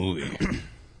do a movie.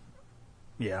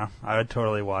 Yeah, I would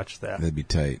totally watch that. That'd be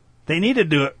tight. They need to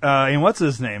do it. And what's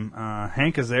his name?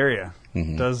 Hank Azaria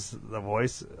does the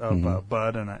voice of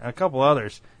Bud and a couple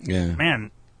others. Yeah.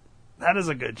 Man, that is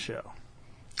a good show.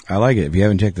 I like it. If you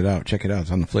haven't checked it out, check it out.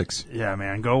 It's on the flicks. Yeah,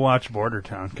 man. Go watch Border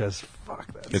Town, because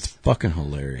fuck that. It's fucking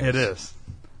hilarious. It is.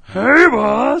 Hey,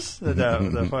 boss!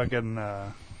 The fucking,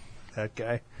 that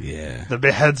guy. Yeah. The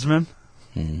beheadsman.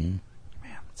 Mm-hmm.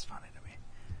 Man, it's funny to me.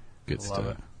 Good Love stuff.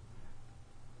 it.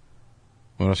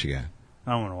 What else you got?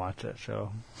 I want to watch that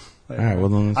show. All right, well,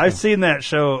 then I've seen that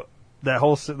show, the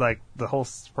whole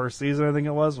first season, I think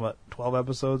it was, 12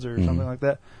 episodes or something like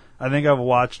that. I think I've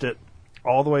watched it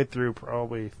all the way through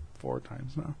probably 4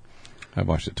 times now. I've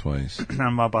watched it twice.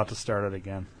 I'm about to start it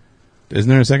again. Isn't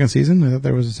there a second season? I thought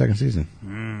there was a second season.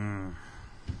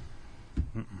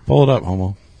 Pull it up,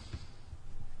 homo.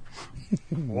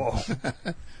 Whoa.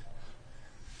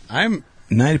 I'm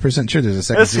 90% sure there's a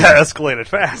second season. This escalated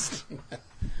fast.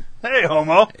 Hey,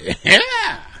 homo.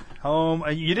 Yeah.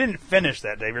 You didn't finish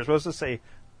that, Dave. You're supposed to say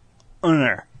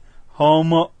owner.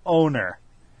 Homo owner.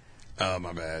 Oh,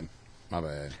 my bad. My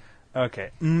bad.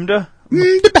 Okay. Isn't that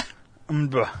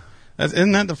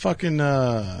the fucking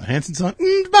Hanson song?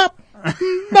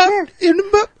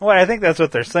 Well, I think that's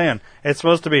what they're saying. It's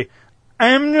supposed to be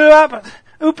yeah.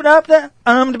 We're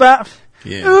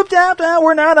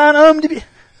not on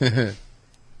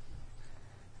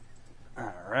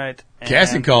All right.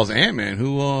 Casting calls Ant-Man,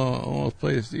 who almost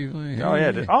plays Steve Lee. Oh,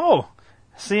 yeah.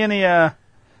 See any, you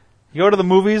go to the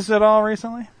movies at all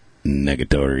recently?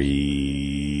 Negatory.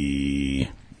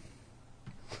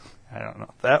 I don't know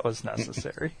if that was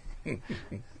necessary.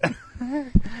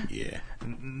 Yeah.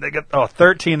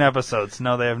 13 episodes.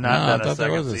 No, they have not done I thought a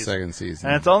second there was a season. second season.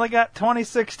 And it's only got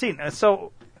 2016.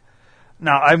 So,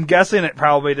 now, I'm guessing it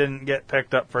probably didn't get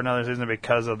picked up for another season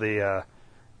because of the,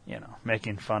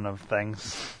 making fun of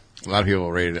things. A lot of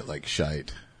people rated it like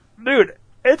shite. Dude,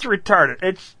 it's retarded.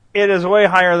 It is way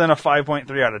higher than a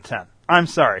 5.3 out of 10. I'm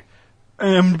sorry.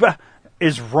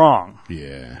 Is wrong.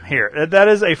 Yeah. Here. That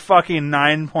is a fucking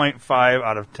 9.5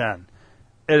 out of 10.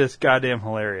 It is goddamn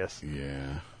hilarious.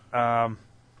 Yeah.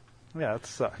 Yeah, it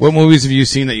sucks. What movies have you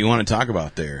seen that you want to talk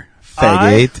about there?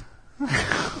 Faggot.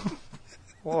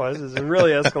 Whoa, this is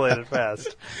really escalated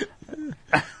fast.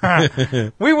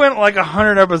 We went like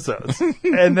 100 episodes,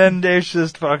 and then Dave's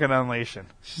just fucking unleashing.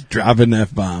 Just dropping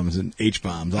F-bombs and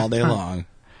H-bombs all day long.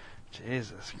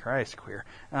 Jesus Christ, queer.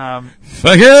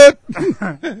 Faggot!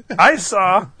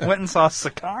 Went and saw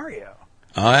Sicario.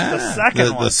 Oh, yeah. The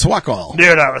second one. The Swakal.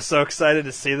 Dude, I was so excited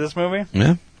to see this movie. Yeah.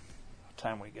 What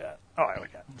time we got? Oh,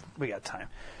 we got time.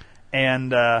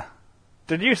 And,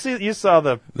 did you saw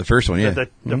the first one, yeah.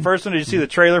 The first one, did you see the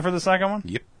trailer for the second one?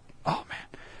 Yep. Oh,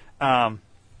 man.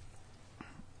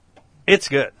 It's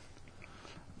good.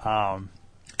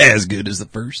 As good as the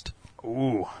first.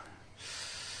 Ooh.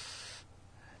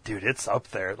 Dude, it's up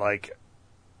there. Like,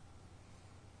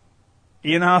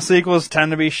 you know how sequels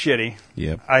tend to be shitty.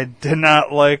 Yep. I did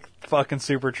not like fucking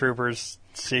Super Troopers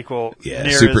sequel. Yeah,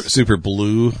 super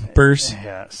blue burst.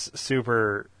 Yeah,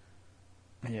 super.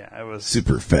 Yeah, it was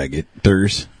super faggot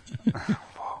thurs.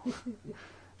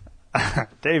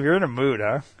 Dave, you're in a mood,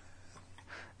 huh?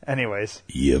 Anyways.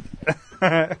 Yep.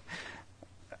 I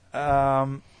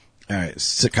All right,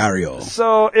 Sicario.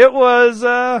 So it was,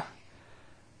 man,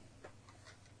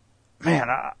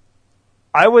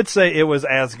 I would say it was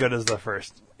as good as the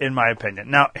first, in my opinion.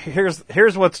 Now,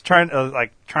 here's what's trying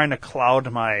to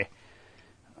cloud my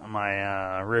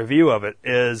review of it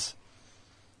is,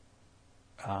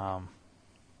 me and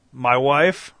my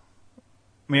wife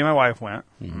went,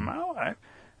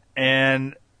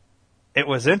 and it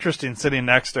was interesting sitting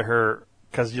next to her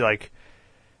because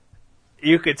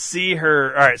you could see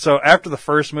her. All right, so after the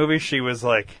first movie, she was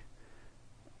like,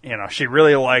 she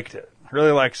really liked it,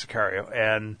 really liked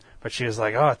Sicario, but she was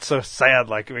like, oh, it's so sad,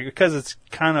 because it's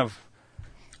kind of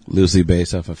loosely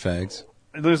based off of fags.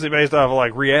 Loosely based off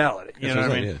of reality. You know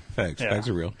what I mean? Yeah, fags. Yeah. Fags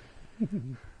are real.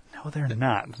 No, they're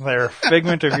not. They're a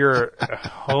figment of your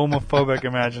homophobic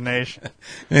imagination.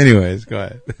 Anyways, go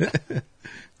ahead.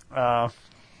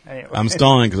 Anyway. I'm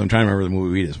stalling because I'm trying to remember the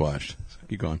movie we just watched. So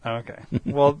keep going. Okay.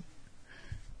 Well,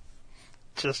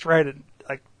 just write it.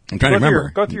 I'm trying to remember.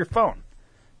 Go through your phone.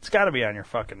 It's got to be on your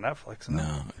fucking Netflix.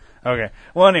 No. Okay.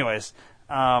 Well, anyways.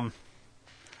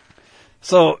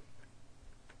 So,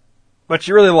 but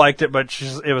she really liked it, but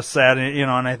it was sad,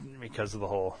 because of the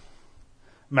whole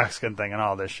Mexican thing and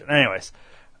all this shit. Anyways,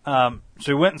 so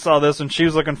we went and saw this, and she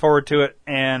was looking forward to it,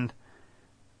 and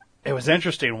it was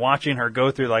interesting watching her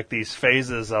go through these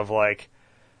phases of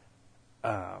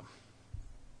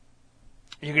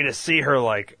you could just see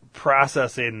her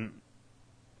processing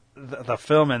the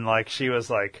film, and she was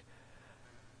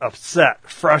upset,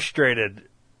 frustrated,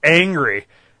 angry.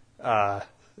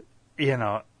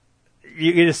 You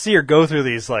could just see her go through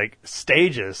these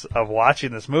stages of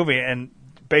watching this movie, and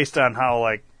based on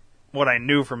how what I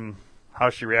knew from how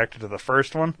she reacted to the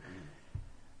first one,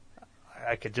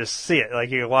 I could just see it.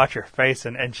 You could watch her face,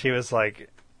 and she was I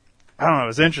don't know, it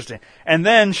was interesting. And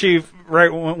then she, right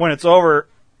when it's over,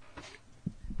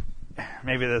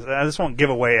 maybe this won't give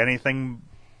away anything,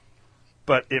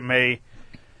 but it may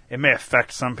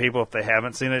affect some people if they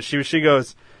haven't seen it. She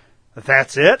goes,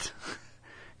 "That's it?"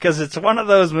 Because it's one of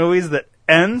those movies that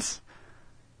ends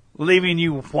leaving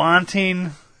you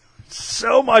wanting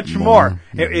so much more.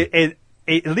 It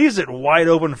leaves it wide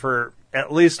open for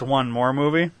at least one more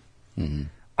movie. Mm-hmm.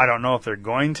 I don't know if they're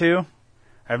going to.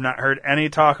 I've not heard any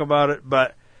talk about it,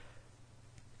 but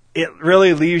it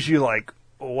really leaves you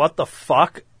what the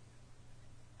fuck?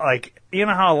 You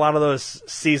know how a lot of those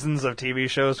seasons of TV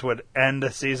shows would end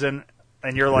a season,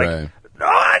 and you're right. No,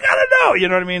 I gotta know! You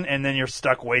know what I mean? And then you're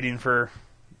stuck waiting for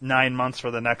 9 months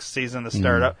for the next season to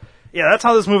start up. Yeah, that's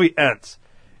how this movie ends.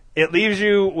 It leaves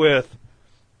you with,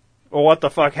 well, what the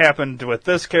fuck happened with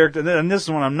this character? And this is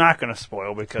one I'm not going to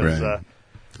spoil because... Right.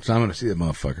 So I'm going to see that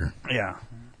motherfucker. Yeah.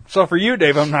 So for you,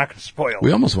 Dave, I'm not going to spoil it.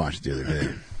 We almost watched it the other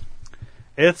day.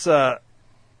 It's,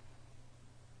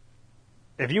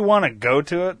 if you want to go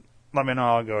to it, let me know,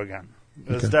 I'll go again.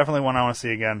 It's definitely one I want to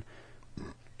see again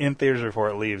in theaters before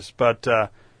it leaves. But,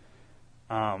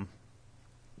 yeah,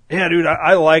 dude,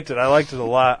 I liked it. I liked it a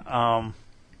lot.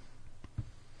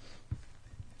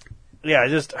 Yeah,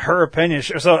 just her opinion.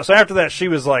 So after that, she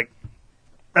was like,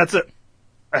 "That's it.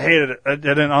 I hated it. I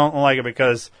don't like it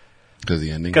because of the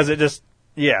ending. Because it just,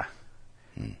 yeah."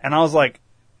 And I was like,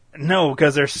 "No,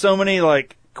 because there's so many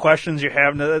questions you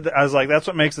have." I was like, "That's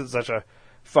what makes it such a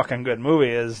fucking good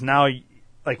movie." Is now,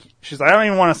 she's like, "I don't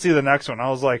even want to see the next one." I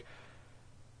was like,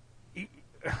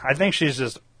 "I think she's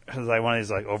just." One of these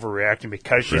overreacting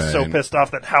because she's so pissed off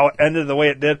that how it ended the way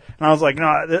it did. And I was like,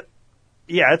 no,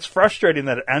 yeah, it's frustrating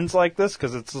that it ends like this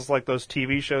because it's just like those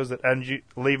TV shows that end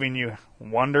leaving you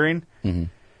wondering. Mm-hmm.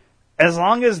 As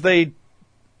long as they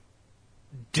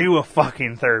do a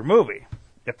fucking third movie.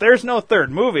 If there's no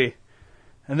third movie,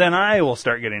 then I will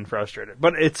start getting frustrated.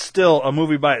 But it's still a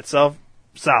movie by itself,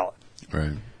 solid.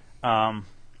 Right. I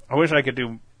wish I could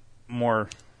do more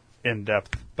in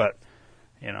depth, but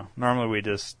normally we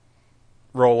just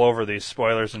roll over these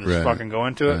spoilers and just fucking go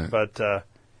into it. But I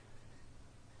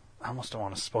almost don't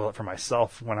want to spoil it for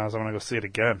myself when I want to go see it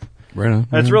again. Right on.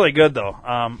 It's really good though.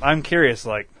 I'm curious,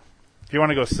 if you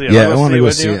want to go see it, yeah, I want to go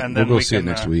see it. And then we'll go see it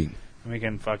next week. We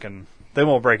can fucking. Then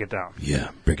we'll break it down. Yeah,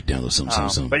 break it down a little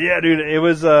something. But yeah, dude, it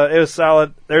was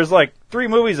solid. There's 3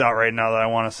 movies out right now that I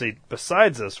want to see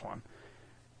besides this one,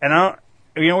 and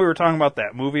we were talking about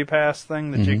that movie pass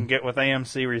thing that you can get with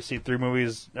AMC where you see 3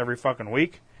 movies every fucking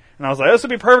week. And I was like, this would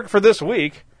be perfect for this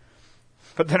week.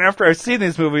 But then after I've seen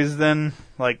these movies, then,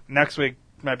 next week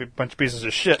might be a bunch of pieces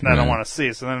of shit that I don't want to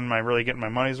see. So then am I really getting my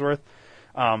money's worth?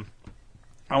 I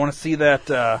want to see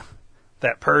that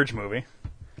Purge movie.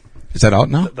 Is that out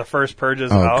now? The first Purge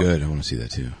is out. Oh, good. I want to see that,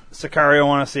 too. Sicario I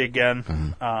want to see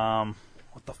again. Uh-huh.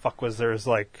 What the fuck was there's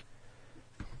let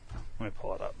me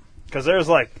pull it up. Because there's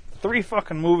 3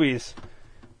 fucking movies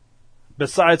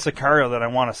besides Sicario that I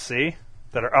want to see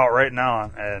that are out right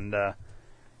now. And, oh,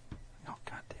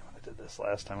 god damn it, I did this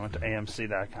last time. I went to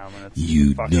AMC.com and it's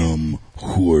You fucking dumb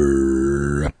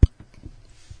whore.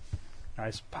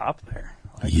 nice pop there.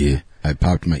 I like Yeah, I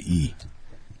popped my E.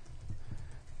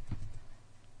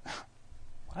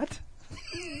 What?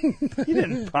 You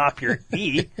didn't pop your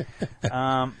E.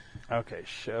 Okay,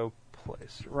 show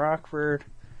place. Rockford.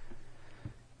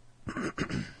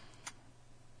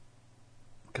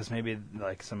 Because maybe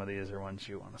like some of these are ones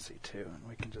you want to see too, and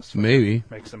we can just Maybe.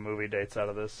 make some movie dates out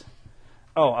of this.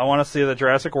 Oh, I want to see the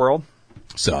Jurassic World.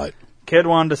 Saw it. Kid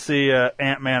wanted to see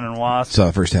Ant-Man and Wasp. Saw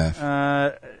the first half.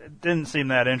 It didn't seem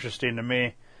that interesting to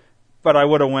me, but I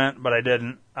would have went, but I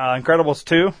didn't. Incredibles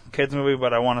 2, kids movie,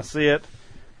 but I want to see it.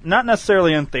 Not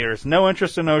necessarily in theaters. No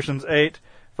interest in Ocean's 8.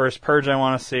 First Purge I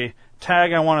want to see.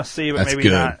 Tag I want to see, but That's maybe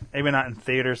good. not. Maybe not in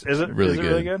theaters. Is it Really good.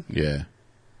 really good? Yeah.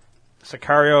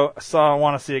 Sicario I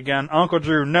want to see again. Uncle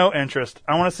Drew, no interest.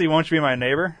 I want to see Won't You Be My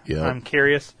Neighbor. Yep. I'm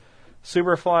curious.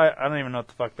 Superfly, I don't even know what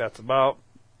the fuck that's about.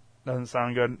 Doesn't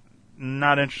sound good.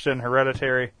 Not interested in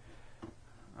Hereditary.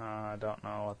 I don't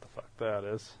know what the fuck that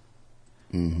is.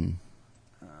 Mm-hmm.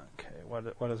 Okay,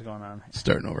 what is going on here?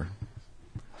 Starting over.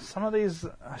 Some of these,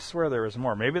 I swear there was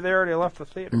more. Maybe they already left the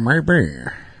theater. Maybe.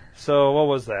 So, what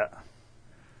was that?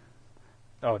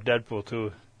 Oh, Deadpool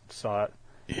 2. Saw it.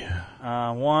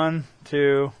 Yeah. 1,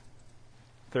 2,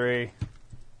 3,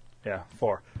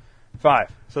 4,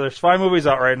 5. So there's 5 movies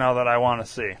out right now that I want to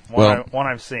see. One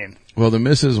I've seen. Well, the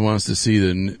missus wants to see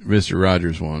the Mr.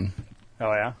 Rogers one.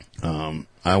 Oh, yeah?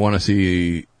 I want to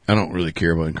see... I don't really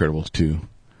care about Incredibles 2.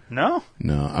 No?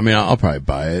 No. I mean, I'll probably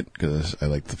buy it because I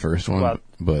like the first one. About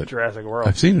but Jurassic World.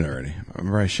 I've seen it already. I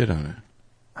remember I shit on it.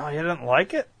 Oh, you didn't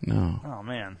like it? No. Oh,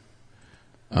 man.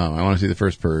 I want to see the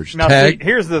first Purge. Now, Tag. see,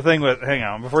 here's the thing with... Hang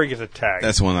on, before you get to Tag.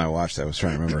 That's the one I watched. I was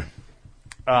trying to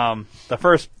remember. The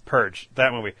first Purge,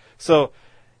 that movie. So,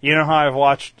 you know how I've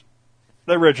watched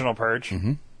the original Purge?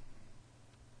 Mm-hmm.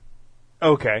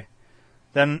 Okay.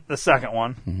 Then the second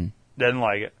one. Mm-hmm. Didn't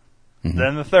like it. Mm-hmm.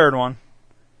 Then the third one.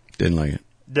 Didn't like it.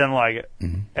 Didn't like it.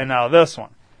 Mm-hmm. And now this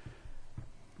one.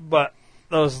 But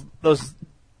those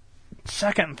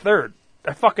second and third,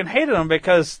 I fucking hated them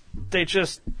because they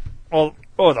just... Well,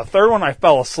 the third one I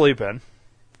fell asleep in.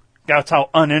 That's how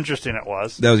uninteresting it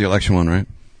was. That was the election one, right?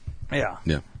 Yeah.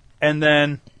 Yeah. And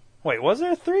then... Wait, was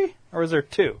there 3? Or was there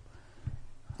 2?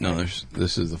 No,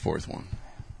 this is the fourth one.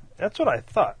 That's what I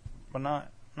thought. But now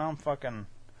I'm fucking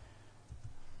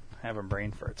having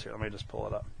brain farts here. Let me just pull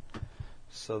it up.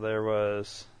 So there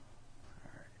was...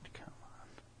 Alright, come on.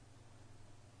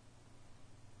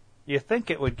 You think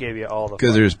it would give you all the...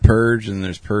 Because there's Purge, and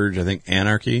there's Purge, I think,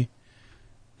 Anarchy,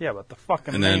 Yeah, but the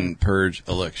fucking and then Purge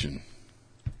Election.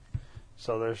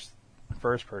 So there's the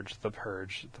first Purge, the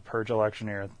Purge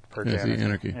Electioneer, the Purge Yeah, see,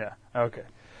 Anarchy. Yeah, okay.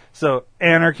 So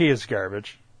Anarchy is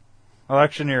garbage.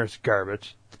 Electioneer is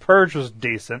garbage. The Purge was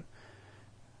decent.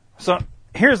 So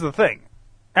here's the thing.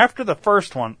 After the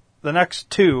first one, the next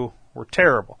 2 were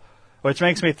terrible, which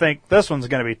makes me think this one's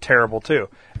going to be terrible too.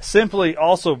 Simply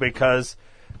also because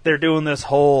they're doing this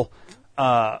whole...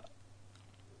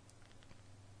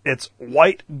 it's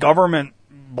white government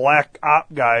black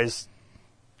op guys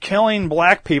killing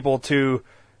black people to,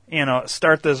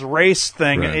 start this race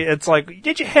thing. Right. It's like,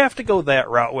 did you have to go that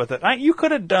route with it? You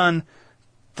could have done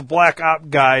the black op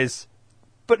guys,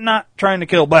 but not trying to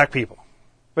kill black people.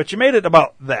 But you made it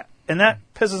about that. And that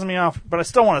pisses me off, but I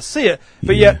still want to see it.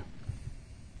 But yet,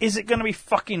 is it going to be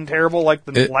fucking terrible like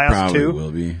the It last probably 2?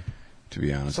 will be, to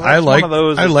be honest. So that's one of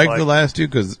those I that's liked like- the last 2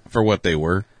 because for what they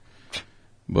were.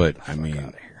 But, I mean,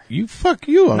 outta here. you fuck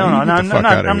you. No, you get the fuck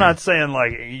outta I'm here. not saying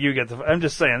like you get the. I'm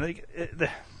just saying,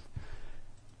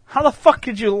 how the fuck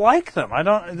did you like them?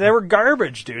 They were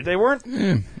garbage, dude. They weren't.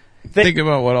 Think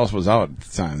about what else was out at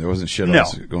the time. There wasn't shit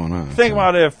else going on. Think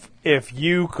about if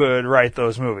you could write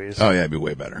those movies. Oh, yeah, it'd be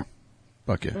way better.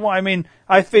 Fuck yeah. Well, I mean,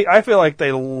 I feel like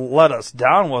they let us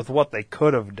down with what they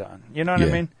could have done. You know what I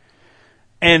Yeah. mean?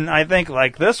 And I think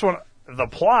like this one, the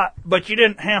plot, but you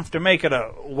didn't have to make it a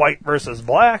white versus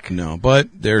black. No, but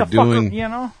they're The doing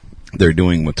fucker, they're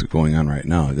doing what's going on right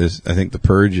now. I think the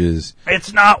Purge is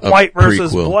It's not a white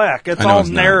versus prequel. black. It's I know all it's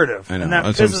not. narrative. I know. And that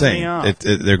That's what I'm pisses saying. me off.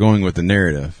 They're going with the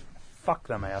narrative. Fuck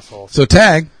them assholes. So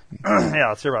Tag. Yeah,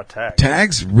 let's hear about Tag.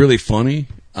 Tag's really funny.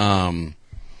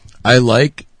 I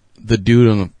like the dude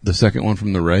on the second one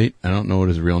from the right. I don't know what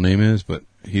his real name is, but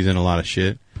he's in a lot of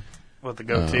shit. With the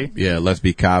goatee? Yeah, Let's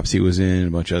Be Cops he was in,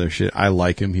 a bunch of other shit. I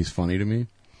like him. He's funny to me.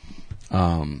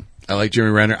 I like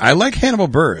Jeremy Renner. I like Hannibal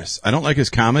Buress. I don't like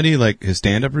his comedy, like his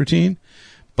stand-up routine,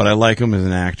 but I like him as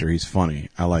an actor. He's funny.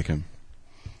 I like him.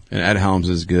 And Ed Helms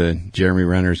is good. Jeremy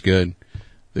Renner's good.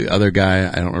 The other guy,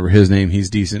 I don't remember his name. He's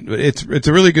decent, but it's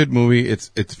a really good movie.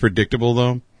 It's predictable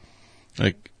though.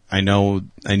 Like I knew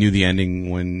the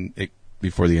ending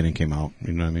before the ending came out.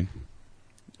 You know what I mean?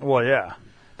 Well, yeah.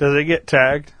 Does it get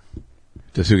tagged?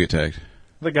 Does who get tagged?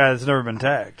 The guy that's never been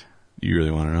tagged. You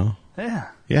really want to know? Yeah.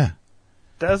 Yeah.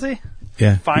 Does he?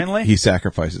 Yeah. Finally? He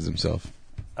sacrifices himself.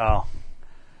 Oh.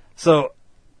 So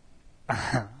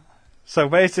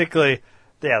basically,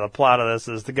 yeah, the plot of this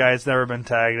is the guy's never been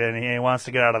tagged and he wants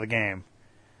to get out of the game.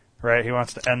 Right? He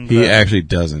wants to end He actually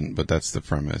doesn't, but that's the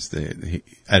premise.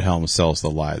 Ed Helms sells the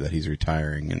lie that he's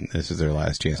retiring and this is their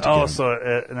last chance to get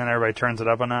him. And then everybody turns it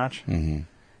up a notch? Mm-hmm.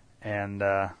 And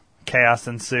chaos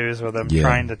ensues with him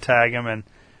trying to tag him, and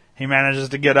he manages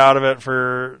to get out of it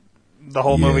for the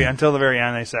whole movie until the very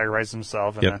end. They sacrifice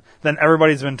himself, and then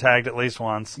everybody's been tagged at least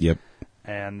once. Yep.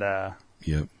 And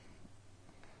yep.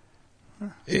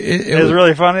 It was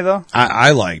really funny though. I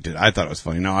liked it. I thought it was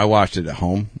funny. No, I watched it at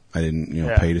home. I didn't,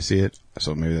 pay to see it,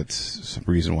 so maybe that's some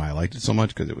reason why I liked it so much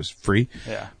because it was free.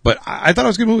 Yeah. But I thought it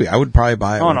was a good movie. I would probably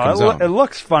buy it. It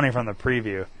looks funny from the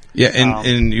preview. Yeah,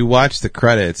 and you watch the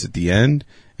credits at the end,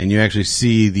 and you actually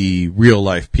see the real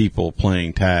life people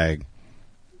playing tag,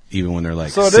 even when they're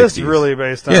like. So it 60s. Is really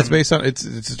based on. Yeah, it's based on. It's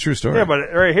a true story. Yeah,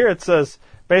 but right here it says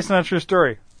based on a true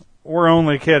story. We're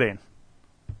only kidding.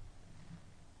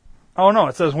 Oh no,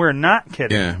 it says we're not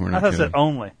kidding. Yeah, we're not. I thought kidding. it said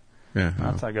only. Yeah,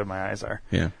 that's how good my eyes are.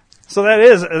 Yeah. So it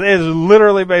is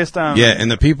literally based on. Yeah,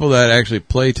 and the people that actually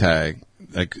play tag.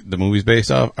 Like the movie's based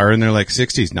off are in their like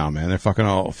 60s now, man. They're fucking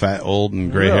all fat, old,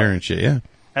 and gray hair and shit. Yeah,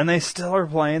 and they still are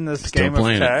playing this game of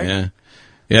tag. Yeah,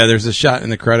 yeah. There's a shot in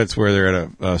the credits where they're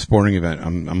at a sporting event.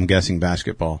 I'm guessing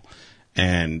basketball,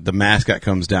 and the mascot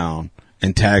comes down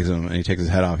and tags him, and he takes his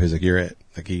head off. He's like, "You're it."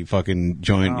 Like he fucking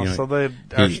joined. So they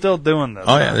are still doing this.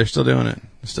 Oh yeah, they're still doing it.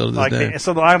 Still to this day.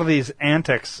 So a lot of these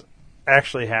antics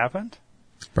actually happened.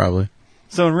 Probably.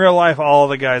 So in real life, all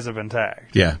the guys have been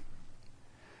tagged. Yeah.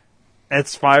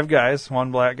 It's 5 guys,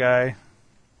 1 black guy.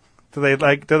 Do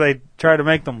they try to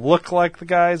make them look like the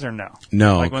guys or no?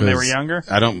 No, like when they were younger.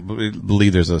 I don't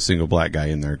believe there's a single black guy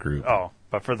in their group. Oh,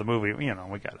 but for the movie, we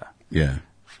gotta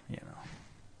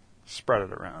spread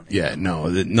it around. Yeah, no,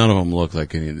 none of them look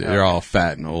like any. They're all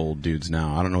fat and old dudes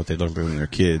now. I don't know what they look like when they're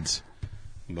kids.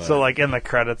 But. So like in the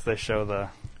credits, they show the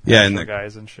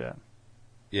guys and shit.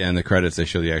 Yeah, in the credits they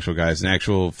show the actual guys and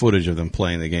actual footage of them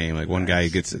playing the game. Like one guy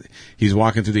he's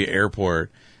walking through the airport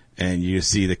and you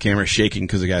see the camera shaking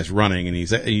because the guy's running and you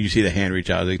see the hand reach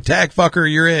out. He's like, "Tag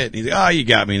fucker, you're it." And he's like, "Oh, you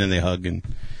got me." And then they hug and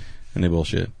they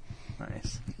bullshit.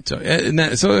 Nice. So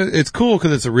it's cool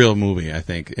because it's a real movie, I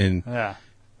think. And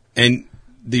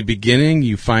the beginning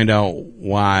you find out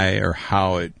why or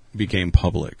how it became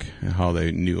public and how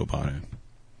they knew about it.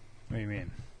 What do you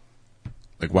mean?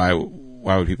 Like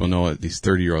why would people know that these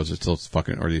 30-year-olds are still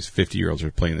fucking, or these 50-year-olds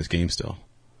are playing this game still?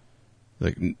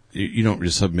 Like, you don't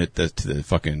just submit that to the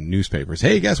fucking newspapers.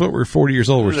 Hey, guess what? We're 40 years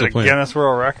old. We're still playing. Guinness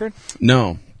World Record?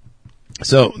 No.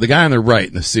 So the guy on the right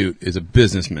in the suit is a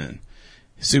businessman,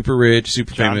 super rich,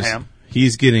 super famous. John Hamm.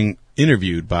 He's getting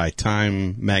interviewed by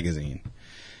Time magazine.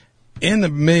 In the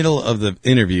middle of the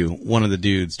interview, one of the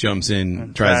dudes jumps in,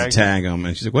 and tries to tag him,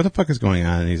 and she's like, "What the fuck is going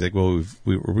on?" And he's like, "Well,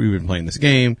 we've been playing this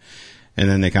game." And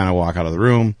then they kind of walk out of the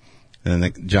room. And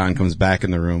then John comes back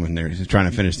in the room and they're trying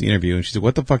to finish the interview. And she said,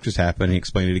 "What the fuck just happened?" And he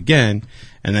explained it again.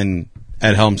 And then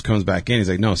Ed Helms comes back in. He's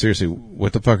like, "No, seriously,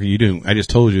 what the fuck are you doing? I just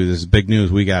told you this is big news.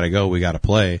 We got to go. We got to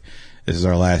play. This is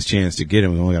our last chance to get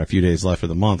him. We only got a few days left of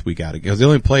the month. We got to go." Because they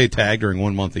only play tag during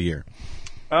 1 month a year.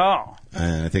 Oh.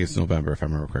 And I think it's November, if I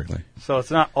remember correctly. So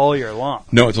it's not all year long.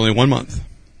 No, it's only 1 month.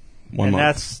 And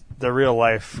that's the real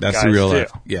life That's guys the real too.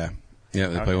 life. Yeah. Yeah,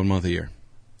 they play 1 month a year.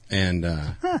 And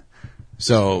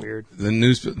so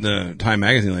the Time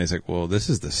magazine lady's like, "Well, this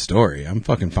is the story. I'm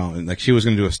fucking following." Like she was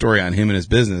going to do a story on him and his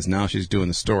business. Now she's doing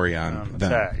the story on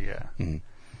them. Yeah. Mm-hmm.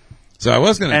 So I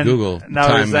was going to Google. Now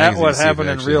Time is that magazine what happened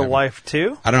in real life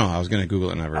too? I don't know. I was going to Google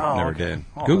it. Never did.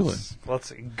 Well, Google it.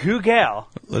 Let's Google.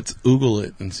 Let's Google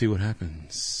it and see what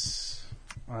happens.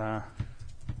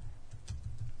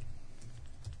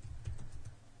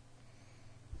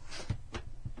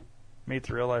 Meet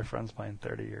the real life friends playing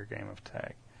 30-year game of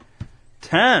tag.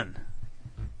 10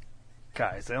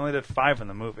 guys. They only did 5 in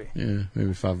the movie. Yeah,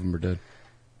 maybe 5 of them are dead.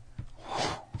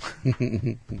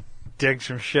 Dig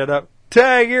some shit up.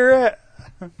 Tag, you're it.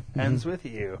 Ends with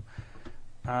you.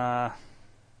 So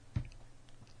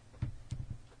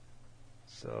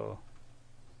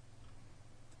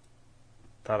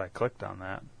thought I clicked on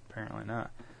that. Apparently not.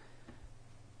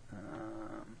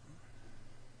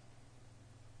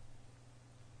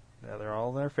 Yeah, they're all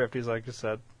in their 50s, like I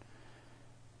said.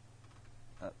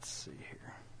 let's see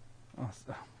here. Oh,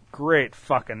 great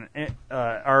fucking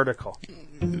article.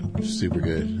 Super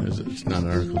good. It's not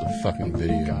an article, it's a fucking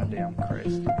video. Goddamn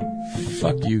Christ.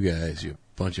 Fuck you guys, you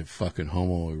bunch of fucking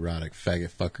homoerotic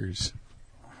faggot fuckers.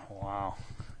 Wow.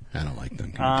 I don't like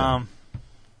them.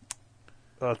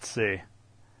 Let's see.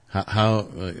 How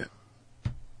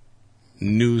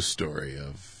news story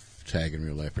of tag in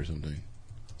real life or something.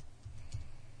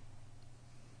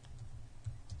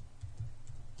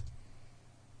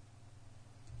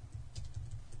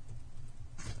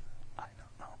 I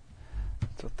don't know.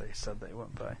 That's what they said they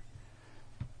went by.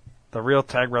 The real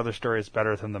Tag Brother story is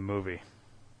better than the movie.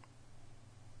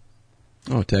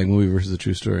 Oh, tag movie versus the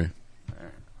true story.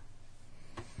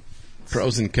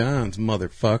 Pros and cons,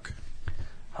 motherfuck.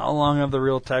 How long have the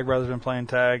real Tag Brothers been playing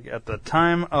tag? At the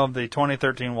time of the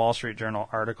 2013 Wall Street Journal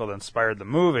article that inspired the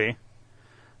movie,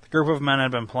 the group of men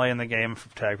had been playing the game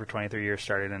of tag for 23 years,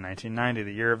 starting in 1990.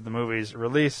 The year of the movie's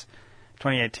release,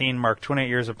 2018, marked 28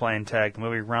 years of playing tag. The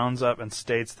movie rounds up and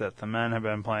states that the men have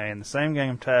been playing the same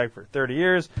game of tag for 30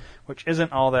 years, which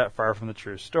isn't all that far from the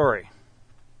true story.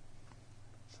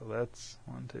 So that's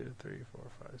 1, 2, 3, 4,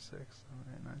 5, 6, 7,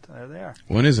 8, 9, 10. There they are.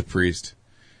 One is a priest.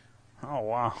 Oh,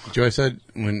 wow. Joy said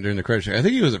during the credit show, I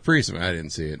think he was a priest, but I didn't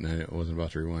see it, and I wasn't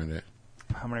about to rewind it.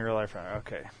 How many real life?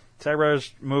 Okay. Tag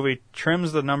Brothers movie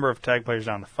trims the number of tag players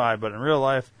down to 5, but in real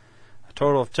life, a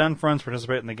total of 10 friends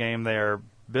participate in the game. They are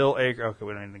Bill Aker. Okay,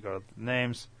 we don't need to go to the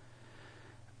names.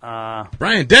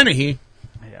 Brian Dennehy.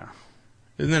 Yeah.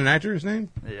 Isn't that an actor's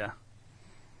name? Yeah.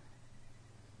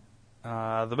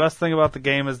 The best thing about the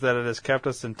game is that it has kept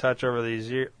us in touch over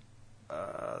these years,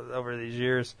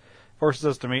 forces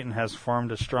us to meet, and has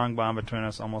formed a strong bond between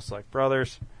us, almost like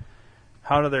brothers.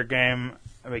 How did their game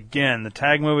begin? The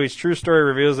tag movie's true story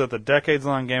reveals that the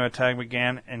decades-long game of tag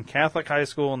began in Catholic high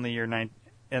school in the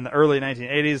early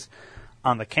 1980s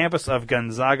on the campus of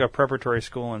Gonzaga Preparatory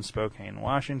School in Spokane,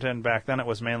 Washington. Back then, it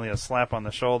was mainly a slap on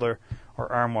the shoulder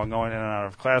or arm while going in and out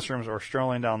of classrooms or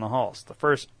strolling down the halls. The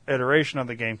first iteration of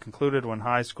the game concluded when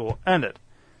high school ended.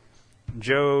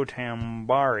 Joe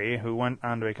Tambari, who went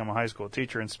on to become a high school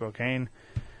teacher in Spokane,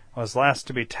 was last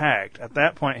to be tagged. At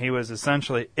that point, he was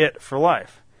essentially it for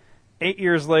life. 8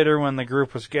 years later, when the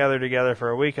group was gathered together for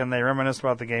a weekend, they reminisced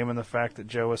about the game and the fact that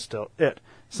Joe was still it.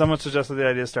 Someone suggested the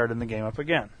idea of starting the game up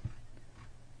again.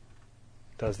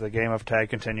 Does the game of tag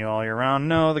continue all year round?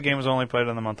 No, the game is only played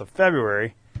in the month of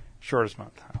February, shortest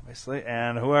month, obviously,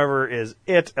 and whoever is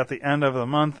it at the end of the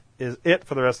month is it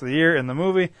for the rest of the year. In the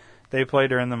movie, they play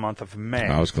during the month of May.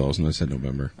 I was close, and I said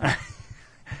November.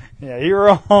 Yeah, you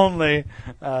were only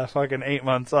fucking 8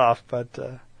 months off,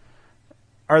 but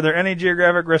are there any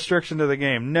geographic restriction to the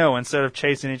game? No. Instead of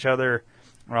chasing each other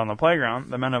around the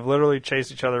playground, the men have literally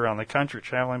chased each other around the country,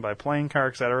 traveling by plane, car,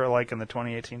 etc., like in the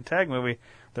 2018 tag movie.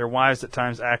 Their wives at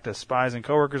times act as spies, and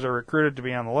coworkers are recruited to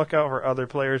be on the lookout for other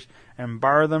players and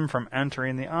bar them from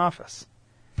entering the office.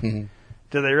 Did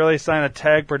they really sign a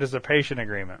tag participation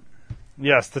agreement?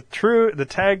 Yes, the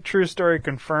tag true story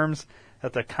confirms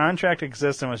that the contract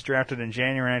exists and was drafted in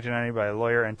January 1990 by a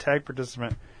lawyer and tag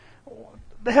participant.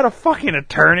 They had a fucking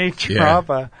attorney drop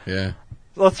Yeah.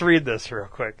 Let's read this real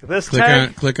quick.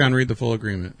 Click on read the full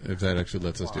agreement if that actually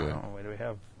lets us do it. Wait, do we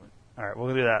have? All right,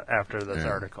 we'll do that after this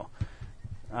article.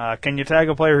 Can you tag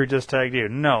a player who just tagged you?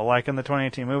 No. Like in the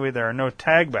 2018 movie, there are no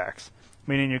tag backs,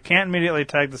 meaning you can't immediately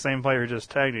tag the same player who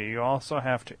just tagged you. You also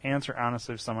have to answer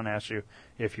honestly if someone asks you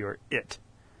if you're it.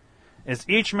 Is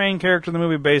each main character in the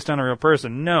movie based on a real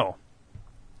person? No.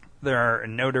 There are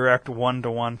no direct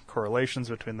one-to-one correlations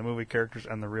between the movie characters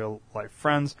and the real-life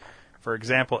friends. For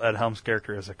example, Ed Helms'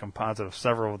 character is a composite of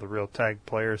several of the real tag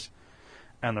players,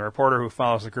 and the reporter who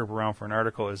follows the group around for an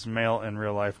article is male in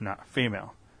real life, not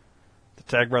female. The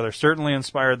Tag Brothers certainly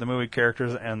inspired the movie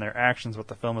characters and their actions, but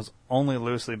the film is only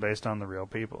loosely based on the real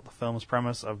people. The film's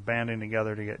premise of banding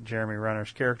together to get Jeremy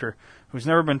Renner's character, who's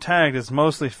never been tagged, is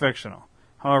mostly fictional.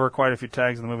 However, quite a few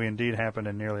tags in the movie indeed happened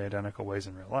in nearly identical ways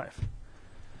in real life.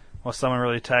 Was someone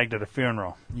really tagged at a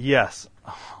funeral? Yes.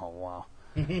 Oh, wow.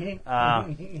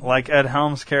 Like Ed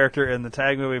Helms' character in the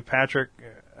tag movie, Patrick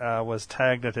was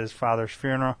tagged at his father's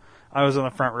funeral. I was in the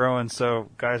front row, and so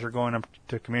guys were going up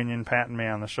to communion, patting me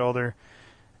on the shoulder.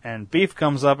 And Beef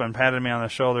comes up and patted me on the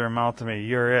shoulder and mouthed to me,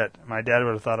 "You're it." My dad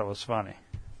would have thought it was funny.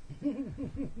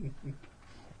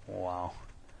 Wow.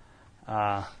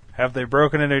 Have they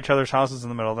broken into each other's houses in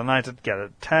the middle of the night to get a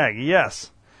tag?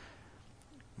 Yes.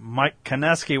 Mike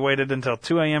Koneski waited until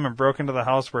 2 a.m. and broke into the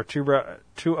house where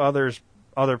two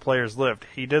other players lived.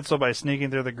 He did so by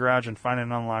sneaking through the garage and finding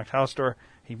an unlocked house door.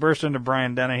 He burst into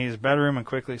Brian Dennehy's bedroom and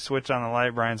quickly switched on the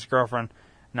light. Brian's girlfriend,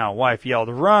 now wife, yelled,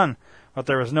 "Run!" But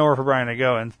there was nowhere for Brian to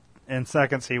go. in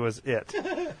seconds he was it.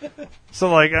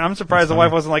 So, like, I'm surprised the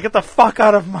wife wasn't like, get the fuck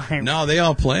out of my... No, they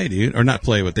all play, dude. Or not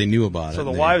play, but they knew about it. So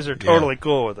the wives are totally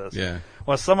cool with this. Yeah.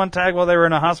 Was someone tagged while they were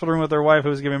in a hospital room with their wife who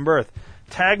was giving birth?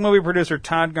 Tag movie producer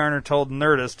Todd Garner told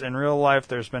Nerdist, in real life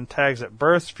there's been tags at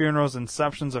births, funerals,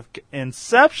 inceptions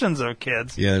of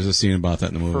kids. Yeah, there's a scene about that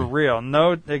in the movie. For real.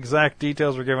 No exact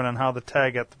details were given on how the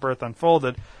tag at the birth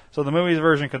unfolded, so the movie's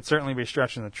version could certainly be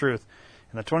stretching the truth.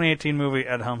 In the 2018 movie,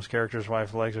 Ed Helms' character's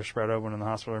wife's legs are spread open in the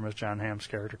hospital room as John Hamm's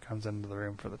character comes into the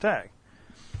room for the tag.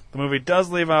 The movie does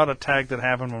leave out a tag that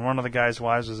happened when one of the guy's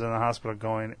wives was in the hospital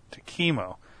going to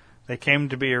chemo. They came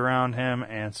to be around him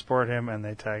and support him, and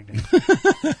they tagged him.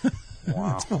 Wow.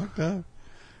 That's fucked up.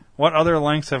 What other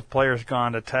lengths have players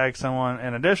gone to tag someone?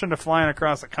 In addition to flying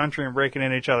across the country and breaking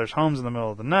into each other's homes in the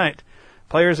middle of the night,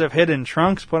 players have hid in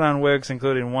trunks, put on wigs,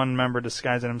 including one member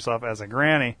disguising himself as a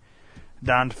granny,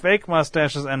 donned fake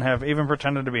mustaches, and have even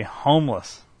pretended to be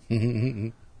homeless.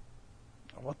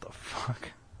 What the fuck?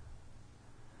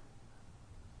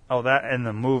 Oh, that in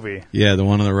the movie. Yeah, the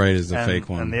one on the right is the fake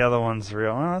one. And the other one's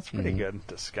real. Oh, that's pretty good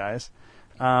disguise.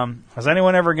 Has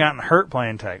anyone ever gotten hurt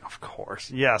playing tag? Of course.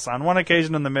 Yes. On one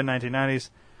occasion in the mid-1990s,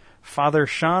 Father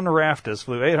Sean Raftis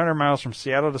flew 800 miles from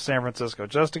Seattle to San Francisco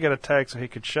just to get a tag so he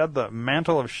could shed the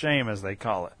mantle of shame, as they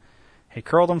call it. He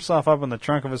curled himself up in the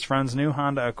trunk of his friend's new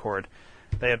Honda Accord.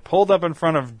 They had pulled up in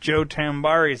front of Joe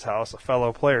Tambari's house, a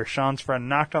fellow player. Sean's friend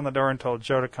knocked on the door and told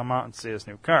Joe to come out and see his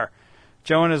new car.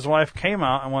 Joe and his wife came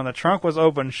out, and when the trunk was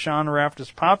opened, Sean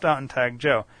Raftis popped out and tagged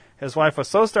Joe. His wife was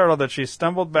so startled that she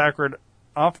stumbled backward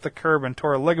off the curb and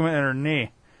tore a ligament in her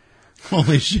knee.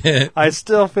 Holy shit. I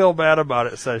still feel bad about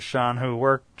it, says Sean,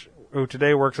 who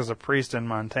today works as a priest in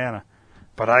Montana.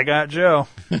 But I got Joe.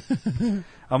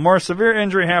 A more severe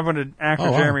injury happened to actor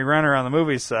Jeremy Renner on the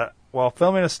movie set. While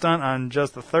filming a stunt on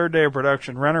just the third day of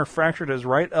production, Renner fractured his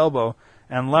right elbow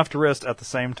and left wrist at the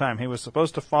same time. He was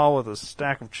supposed to fall with a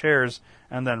stack of chairs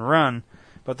and then run,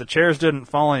 but the chairs didn't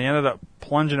fall and he ended up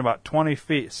plunging about 20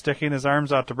 feet. Sticking his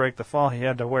arms out to break the fall, he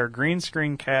had to wear green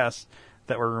screen casts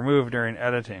that were removed during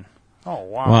editing. Oh,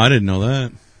 wow. Well, I didn't know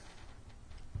that.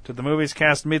 Did the movie's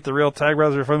cast meet the real Tag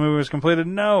Brothers before the movie was completed?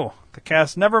 No. The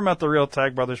cast never met the real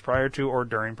Tag Brothers prior to or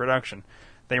during production.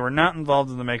 They were not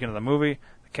involved in the making of the movie.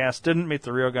 The cast didn't meet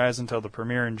the real guys until the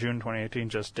premiere in June 2018,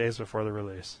 just days before the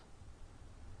release.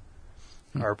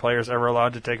 Are players ever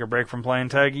allowed to take a break from playing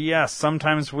tag? Yes.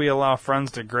 Sometimes we allow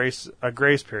friends to grace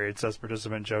period, says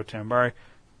participant Joe Tambari.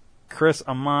 Chris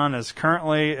Amon is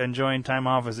currently enjoying time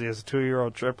off as he has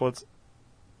 2-year-old triplets.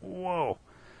 Whoa.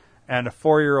 And a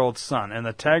 4-year-old son. In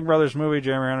the Tag Brothers movie,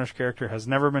 Jeremy Renner's character has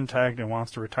never been tagged and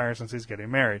wants to retire since he's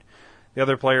getting married. The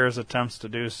other players attempt to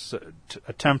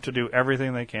do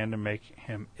everything they can to make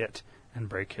him it and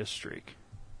break his streak.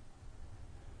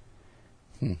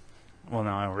 Well,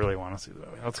 now I really want to see the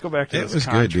movie. Let's go back to this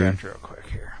contract real quick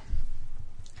here.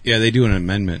 Yeah, they do an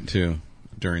amendment, too,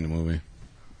 during the movie.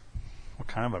 What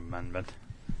kind of amendment?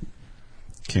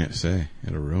 Can't say.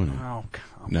 It'll ruin it. Oh,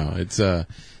 come on. No, it's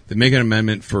they make an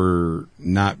amendment for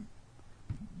not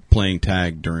playing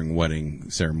tag during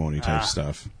wedding ceremony type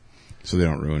stuff, so they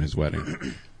don't ruin his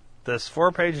wedding. This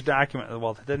 4-page document,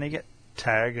 well, didn't he get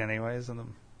tagged anyways?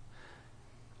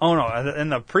 Oh, no, in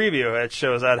the preview, it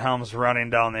shows Ed Helms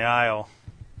running down the aisle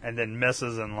and then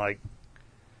misses and,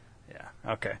 yeah,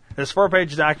 okay. This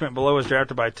 4-page document below was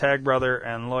drafted by Tag Brother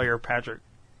and lawyer Patrick,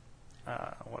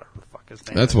 whatever the fuck his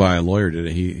name is. That's why a lawyer did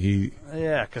it.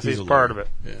 Yeah, because he's part of it.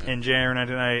 Yeah. In January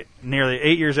 1998, nearly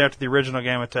 8 years after the original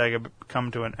game of tag had come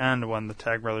to an end when the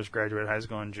Tag Brothers graduated high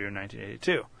school in June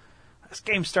 1982. This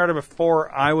game started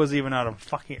before I was even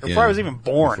before I was even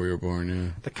born. Before you were born,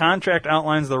 yeah. The contract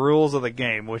outlines the rules of the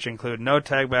game, which include no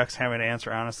tagbacks having to answer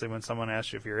honestly when someone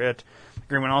asks you if you're it. The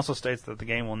agreement also states that the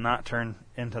game will not turn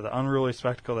into the unruly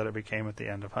spectacle that it became at the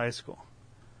end of high school.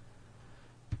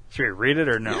 Should we read it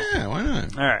or no? Yeah, why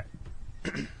not? All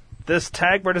right. This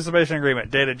tag participation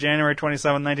agreement, dated January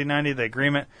 27, 1990, the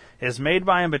agreement is made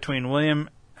by and between William...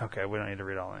 Okay, we don't need to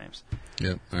read all the names.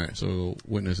 Yep, all right, so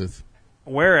witnesseth...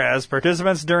 Whereas,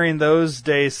 participants during those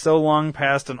days so long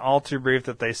past and all too brief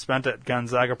that they spent at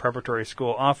Gonzaga Preparatory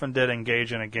School often did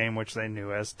engage in a game which they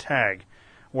knew as tag.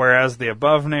 Whereas the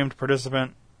above-named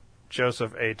participant,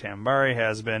 Joseph A. Tambari,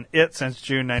 has been it since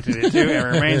June 1982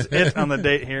 and remains it on the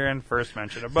date herein first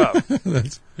mentioned above.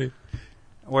 That's funny.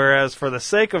 Whereas, for the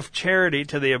sake of charity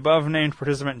to the above-named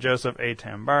participant, Joseph A.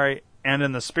 Tambari, and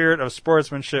in the spirit of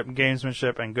sportsmanship,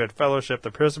 gamesmanship, and good fellowship, the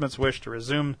participants wish to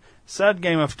resume said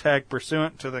game of tag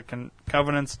pursuant to the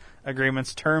covenants,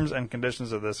 agreements, terms, and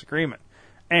conditions of this agreement.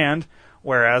 And,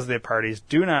 whereas the parties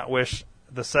do not wish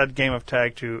the said game of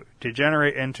tag to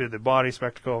degenerate into the body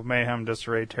spectacle of mayhem,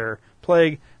 disarray, terror,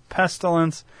 plague,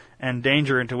 pestilence, and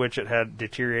danger into which it had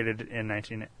deteriorated in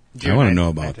June I want to know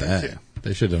about 1992. that.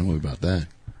 They should have done a movie about that.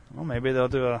 Well, maybe they'll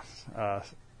do a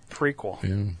prequel.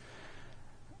 Yeah.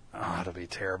 Oh, it'll be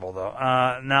terrible, though.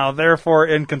 Now, therefore,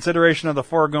 in consideration of the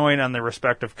foregoing and the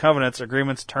respective covenants,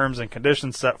 agreements, terms, and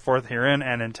conditions set forth herein,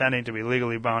 and intending to be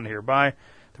legally bound hereby,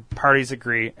 the parties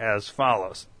agree as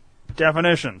follows.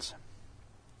 Definitions.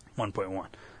 1.1.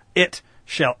 It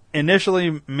shall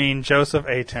initially mean Joseph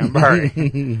A.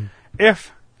 Tambari.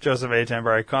 If Joseph A.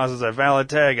 Tambari causes a valid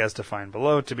tag, as defined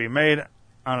below, to be made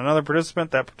on another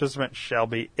participant, that participant shall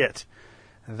be it.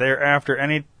 Thereafter,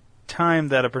 any time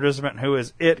that a participant who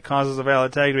is it causes a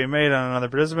valid tag to be made on another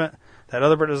participant, that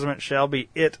other participant shall be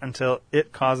it until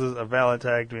it causes a valid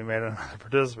tag to be made on another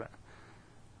participant.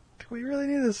 Do we really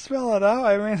need to spell it out?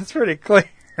 I mean, it's pretty clear.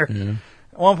 Yeah.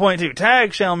 1.2.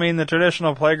 Tag shall mean the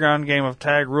traditional playground game of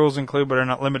tag. Rules include but are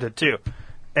not limited to: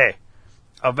 A.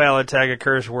 A valid tag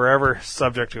occurs wherever,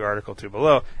 subject to Article 2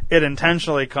 below, it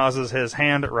intentionally causes his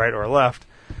hand, right or left,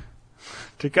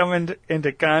 to come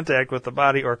into contact with the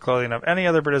body or clothing of any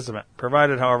other participant,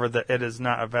 provided, however, that it is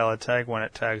not a valid tag when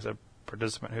it tags a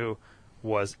participant who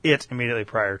was it immediately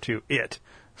prior to it.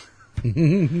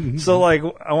 So, like,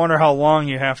 I wonder how long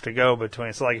you have to go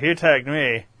between. So, like, if you tagged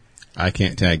me, I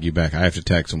can't tag you back. I have to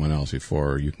tag someone else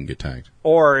before you can get tagged.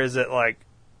 or is it, like,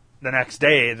 the next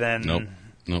day, then...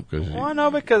 Nope. Well,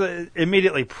 no, because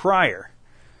immediately prior.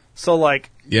 So,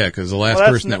 like... Yeah, because the last that's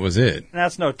person that was it.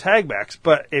 That's no tag backs,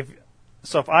 but if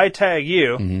I tag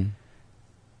you,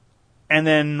 and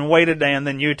then wait a day and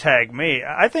then you tag me,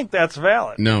 I think that's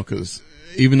valid. No, because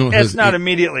even though It's not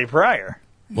immediately prior.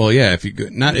 Well, yeah, if you go,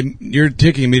 you're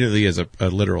taking immediately as a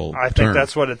literal I think term.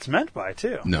 that's what it's meant by,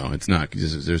 too. No, it's not,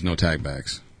 because there's no tag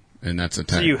backs. And that's a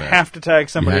tag So you back. have to tag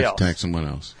somebody You have else. to tag someone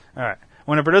else. All right.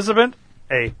 When a participant,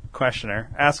 a questioner,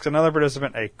 asks another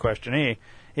participant, a questionee,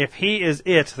 if he is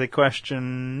it, the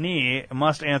questionee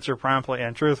must answer promptly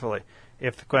and truthfully.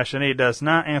 If the questionee does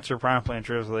not answer promptly and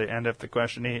truthfully, and if the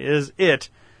questionee is it,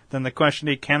 then the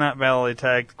questionee cannot validly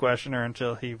tag the questioner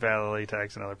until he validly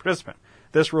tags another participant.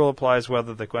 This rule applies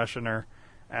whether the questioner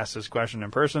asks his question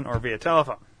in person or via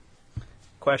telephone.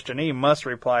 Questionee must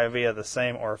reply via the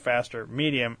same or faster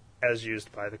medium as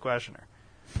used by the questioner.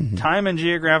 Time and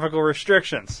geographical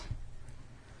restrictions.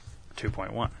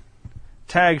 2.1.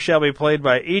 Tag shall be played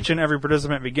by each and every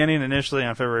participant beginning initially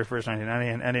on February 1st, 1990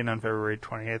 and ending on February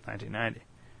 28th, 1990.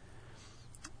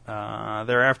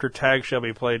 Thereafter, tag shall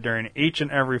be played during each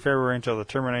and every February until the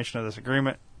termination of this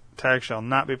agreement. Tag shall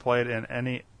not be played in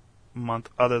any month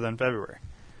other than February.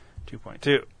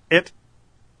 2.2. It,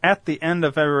 at the end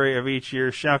of February of each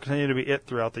year, shall continue to be it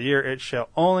throughout the year. It shall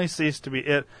only cease to be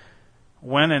it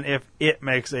when and if it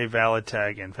makes a valid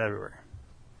tag in February.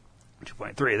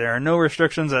 2.3. There are no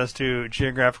restrictions as to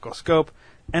geographical scope.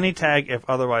 Any tag, if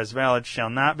otherwise valid, shall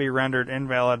not be rendered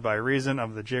invalid by reason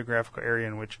of the geographical area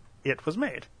in which it was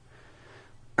made.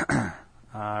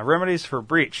 Remedies for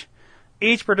breach.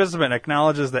 Each participant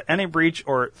acknowledges that any breach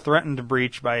or threatened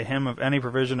breach by him of any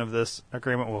provision of this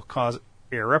agreement will cause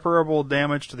irreparable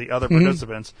damage to the other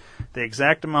participants, the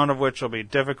exact amount of which will be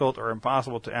difficult or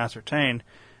impossible to ascertain,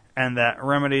 and that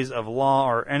remedies of law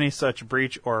or any such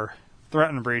breach or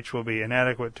threatened breach will be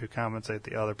inadequate to compensate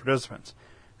the other participants.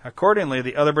 Accordingly,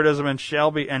 the other participants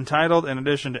shall be entitled, in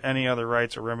addition to any other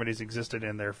rights or remedies existed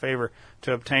in their favor,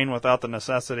 to obtain without the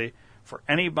necessity for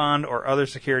any bond or other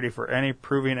security for any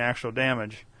proving actual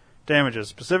damages,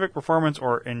 specific performance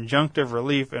or injunctive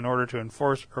relief in order to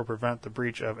enforce or prevent the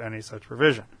breach of any such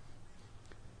provision.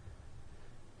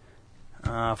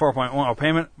 4.1.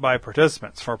 Payment by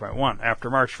participants. 4.1. After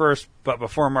March 1st, but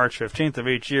before March 15th of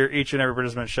each year, each and every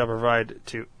participant shall provide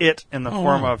to it in the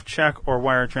form of check or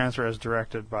wire transfer as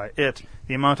directed by it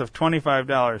the amount of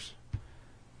 $25.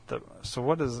 So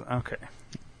what is... Okay.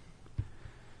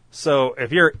 So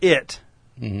if you're it,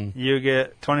 you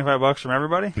get $25 from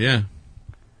everybody? Yeah.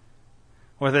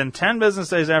 Within 10 business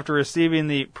days after receiving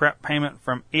the prep payment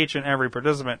from each and every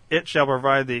participant, it shall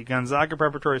provide the Gonzaga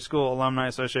Preparatory School Alumni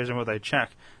Association with a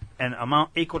check, an amount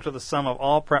equal to the sum of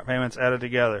all prep payments added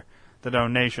together. The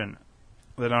donation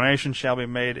shall be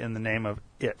made in the name of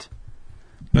it.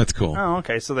 That's cool. Oh,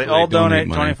 okay. So they So all they donate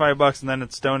donate money. $25, and then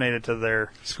it's donated to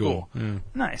their school. Yeah.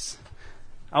 Nice.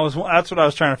 That's what I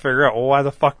was trying to figure out. Well, why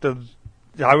the fuck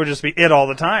I would just be it all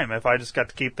the time if I just got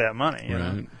to keep that money? You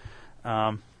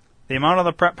know? The amount of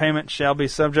the prep payment shall be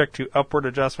subject to upward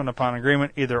adjustment upon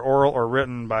agreement, either oral or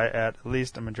written, by at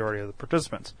least a majority of the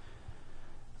participants.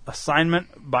 Assignment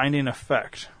binding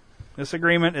effect. This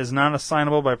agreement is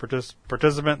non-assignable by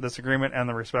participant. This agreement and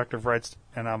the respective rights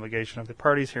and obligation of the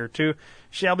parties hereto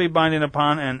shall be binding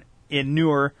upon and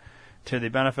inure to the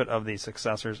benefit of the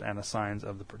successors and assigns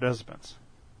of the participants.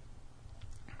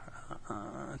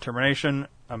 Termination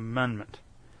Amendment.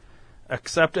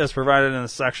 Except as provided in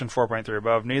Section 4.3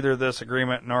 above, neither this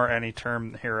agreement nor any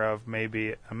term hereof may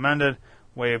be amended,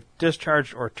 waived,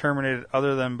 discharged, or terminated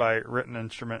other than by written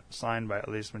instrument signed by at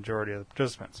least majority of the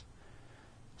participants.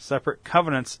 Separate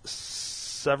covenants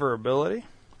severability.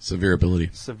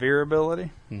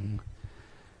 Mm-hmm.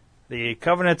 The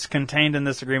covenants contained in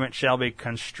this agreement shall be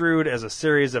construed as a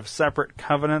series of separate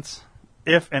covenants.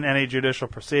 If in any judicial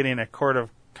proceeding a court of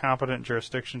competent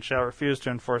jurisdiction shall refuse to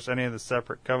enforce any of the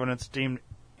separate covenants deemed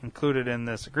included in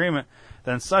this agreement,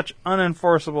 then such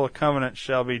unenforceable covenant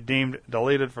shall be deemed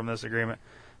deleted from this agreement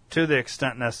to the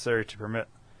extent necessary to permit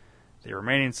the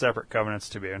remaining separate covenants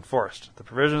to be enforced. The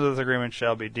provisions of this agreement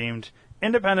shall be deemed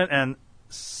independent and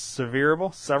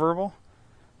severable.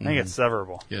 I think it's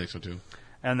severable. Yeah, I think so too.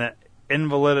 And the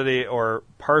invalidity or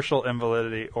partial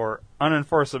invalidity or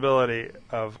unenforceability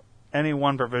of any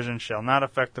one provision shall not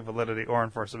affect the validity or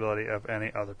enforceability of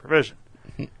any other provision.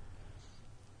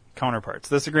 Counterparts.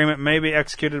 This agreement may be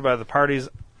executed by the parties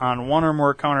on one or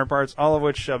more counterparts, all of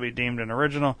which shall be deemed an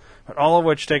original, but all of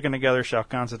which taken together shall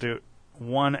constitute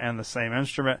one and the same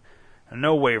instrument, and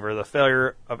no waiver. The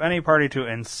failure of any party to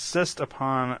insist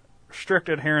upon strict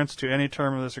adherence to any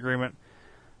term of this agreement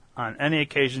on any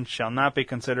occasion shall not be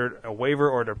considered a waiver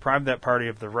or deprive that party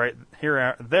of the right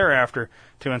thereafter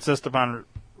to insist upon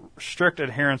strict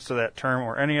adherence to that term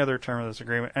or any other term of this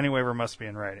agreement. Any waiver must be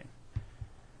in writing.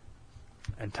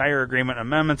 Entire agreement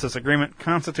amendments. This agreement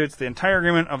constitutes the entire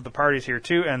agreement of the parties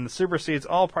hereto and supersedes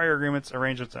all prior agreements,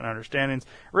 arrangements, and understandings,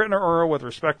 written or oral, with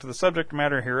respect to the subject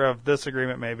matter hereof. This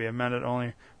agreement may be amended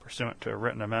only pursuant to a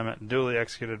written amendment duly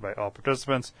executed by all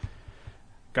participants.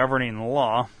 Governing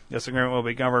law. This agreement will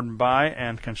be governed by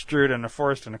and construed and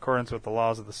enforced in accordance with the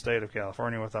laws of the state of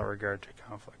California without regard to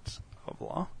conflicts of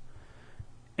law.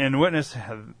 In witness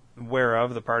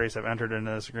whereof the parties have entered into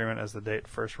this agreement as the date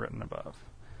first written above.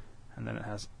 And then it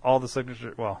has all the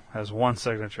signature, well, has one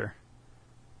signature,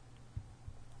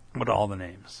 with all the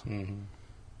names. Mm-hmm.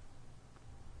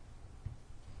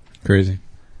 Crazy.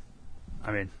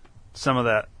 I mean, some of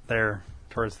that there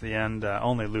towards the end,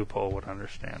 only Loophole would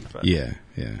understand. But yeah.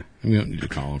 We don't need to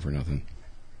call him for nothing.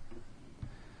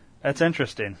 That's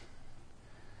interesting.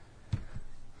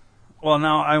 Well,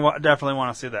 now I definitely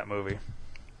want to see that movie.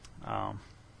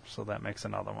 So that makes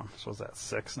another one. So is that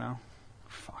 6 now?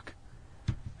 Fuck.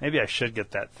 Maybe I should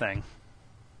get that thing.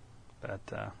 That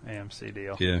AMC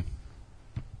deal. Yeah.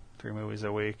 3 movies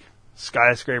a week.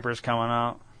 Skyscraper's coming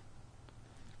out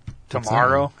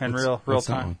tomorrow in real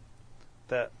time.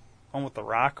 That one with The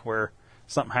Rock where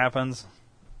something happens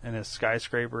in his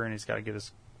skyscraper and he's got to get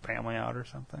his family out or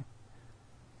something.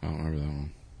 I don't remember that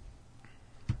one.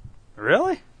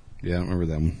 Really? Yeah, I don't remember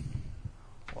that one.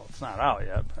 Well, it's not out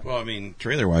yet. But. Well, I mean,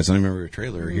 trailer-wise, I don't remember a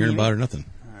trailer or hearing about it or nothing.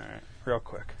 All right, real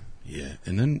quick. Yeah,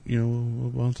 and then,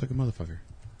 we'll bounce like a motherfucker.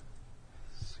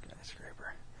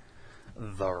 Skyscraper.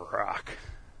 The Rock.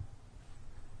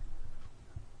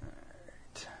 All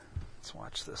right. Let's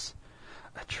watch this.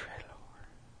 A trailer.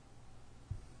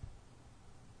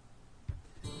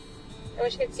 I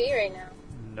wish I could see you right now.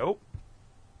 Nope.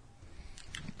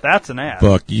 That's an ad.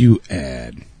 Fuck you,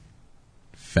 ad.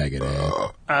 Faggot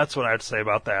ad. That's what I'd say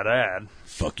about that ad.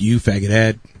 Fuck you, faggot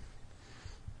ad.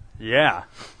 Yeah.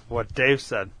 What Dave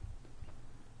said.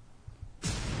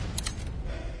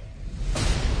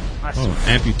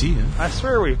 Amputee, huh? I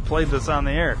swear we've played this on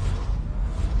the air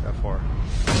before.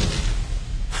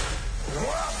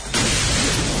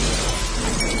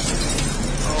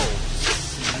 Oh,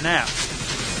 snap.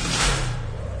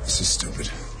 This is stupid.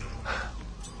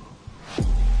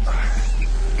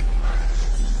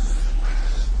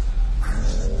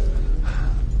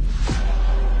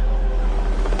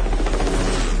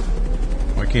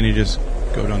 Why can't he just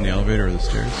go down the elevator or the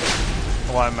stairs?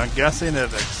 Well, I'm guessing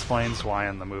it explains why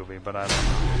in the movie, but I don't know.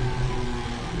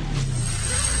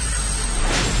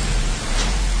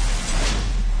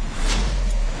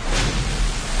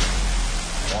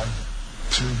 One,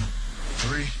 two,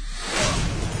 three.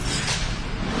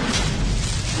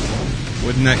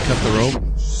 Wouldn't that cut the rope?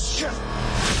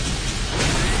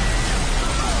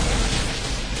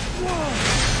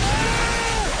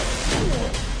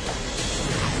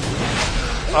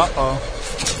 Uh-oh.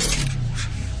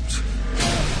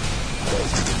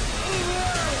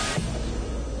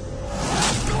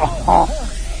 Whoa.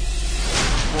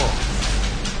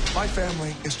 My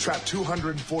family is trapped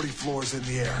 240 floors in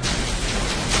the air.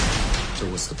 So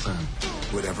what's the plan?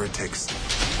 whatever it takes.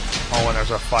 Oh, when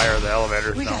there's a fire, the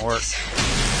elevators don't work.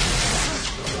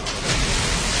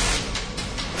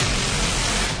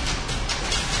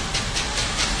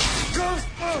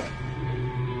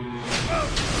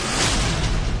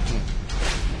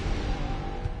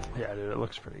 Yeah, dude, it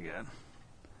looks pretty good.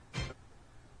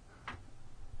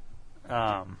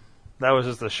 That was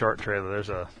just a short trailer. There's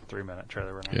a 3-minute trailer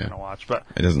we're not going to watch, but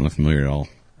It doesn't look familiar at all.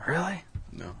 really,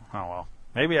 No. oh well.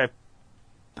 Maybe I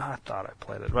thought I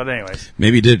played it, but anyways,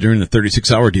 Maybe you did it during the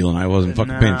 36-hour deal, and I wasn't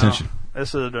fucking paying attention.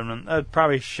 This would have been. I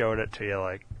probably showed it to you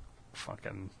like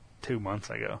fucking 2 months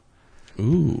ago.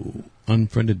 Ooh,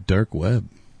 unfriended dark web.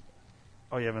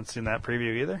 Oh, you haven't seen that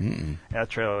preview either? Mm-mm. Yeah, that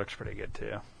trailer looks pretty good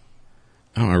too.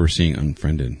 I don't remember seeing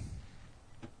unfriended.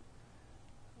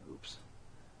 Oops.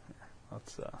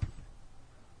 Let's oh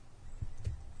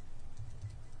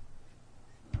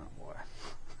boy.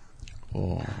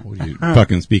 Oh, what are you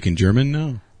fucking speaking German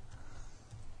now?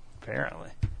 Apparently.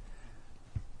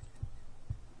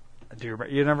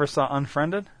 You never saw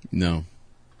Unfriended? No.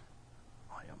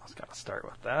 Oh, you almost got to start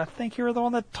with that. I think you were the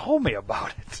one that told me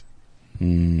about it.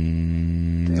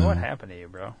 Dude, No. what happened to you,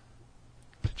 bro?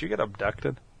 Did you get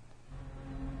abducted?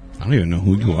 I don't even know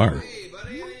who you are.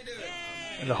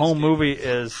 The whole movie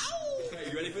is Hey,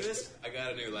 you ready for this? I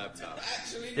got a new laptop.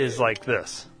 like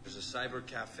this. There's a cyber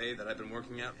cafe that I've been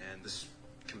working at, and this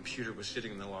computer was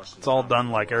sitting in the lost. It's all done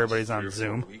like everybody's on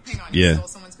Zoom. Hang on, Yeah. you stole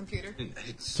someone's computer?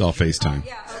 It's all FaceTime.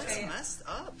 Yeah, okay. Messed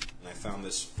up. And I found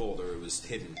this folder. It was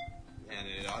hidden, and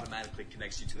it automatically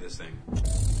connects you to this thing.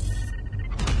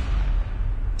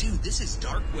 Dude, this is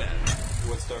dark web.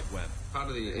 What's dark web? Part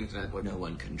of the internet where no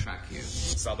one can track you.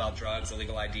 It's all about drugs,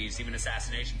 illegal IDs, even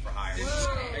assassination for hire.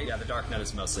 Hey, yeah, the dark net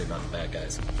is mostly about the bad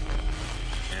guys.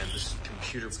 And this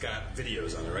computer's got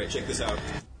videos on it, right? Check this out.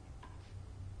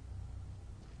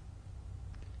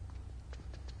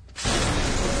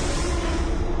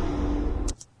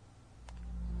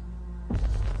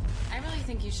 I really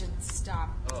think you should stop.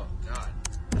 Oh God.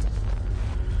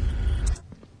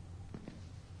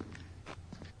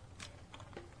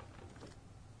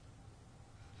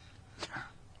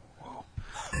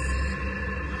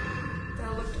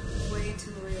 That looked way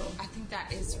too real. I think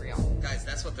that is real. Guys,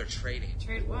 that's what they're trading.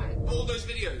 Trade what? All those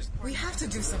videos. We have to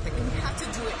do something, and we have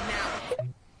to do it now.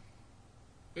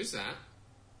 Who's that?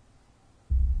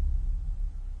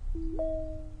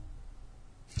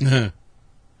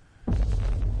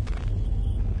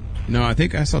 No, I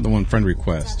think I saw the one friend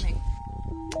request. Nothing.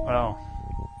 Oh.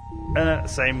 And that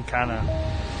same kind of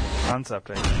concept.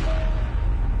 I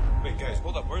think. Wait, guys,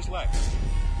 hold up. Where's Lex?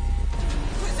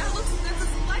 Wait, that's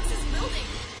Lex's building.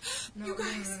 You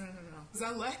guys. No. Is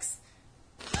that Lex?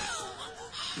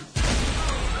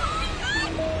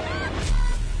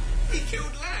 He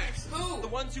killed Lex! Who? The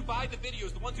ones who buy the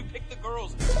videos, the ones who pick the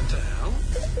girls. What the hell?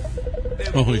 They've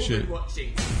Holy all shit. been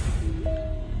watching.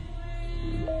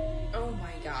 Oh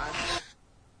my god.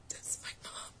 That's my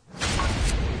mom.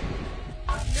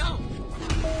 No.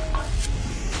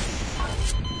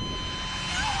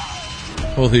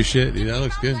 Holy shit, dude, that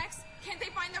looks good. Lex, can't they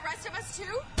find the rest of us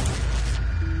too?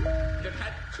 They've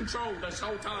had control this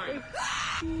whole time.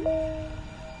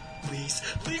 Please,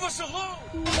 leave us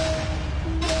alone.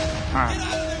 Huh. Get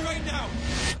out of there right now.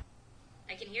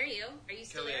 I can hear you. Are you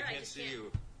still Kelly, there? I can't just see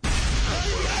you.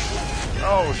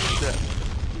 Oh, shit.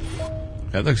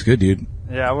 That looks good, dude.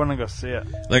 Yeah, I want to go see it.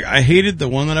 Like, I hated the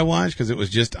one that I watched because it was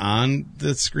just on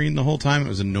the screen the whole time. It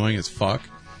was annoying as fuck.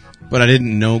 But I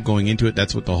didn't know going into it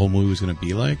that's what the whole movie was going to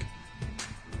be like.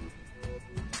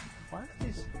 Why are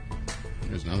these?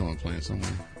 There's another one playing somewhere.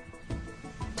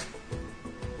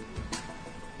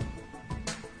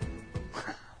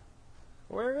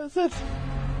 Where is it?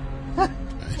 I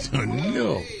don't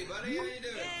know. Hey, buddy, how you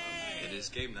doing? It is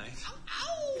game night.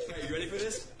 Hey, you ready for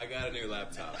this? I got a new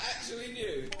laptop. Actually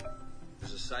new.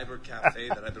 There's a cyber cafe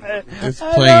that I've been working at. It's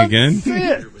playing again? See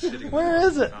it. It was sitting in Where the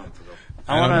is it? found for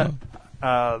the- I want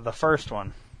to. The first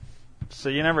one. So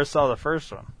you never saw the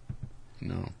first one.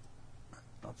 No.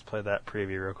 Let's play that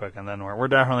preview real quick, and then we're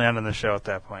definitely ending the show at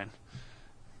that point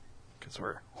because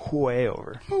we're way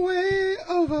over. Way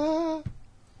over.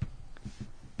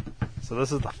 So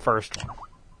this is the first one.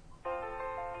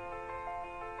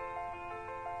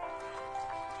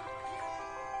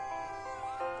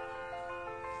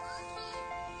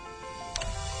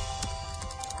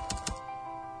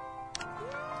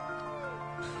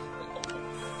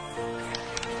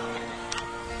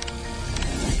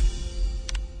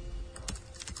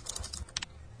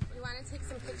 You want to take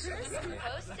some pictures?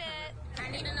 Post it.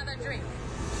 I need another drink.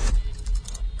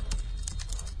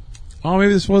 Oh,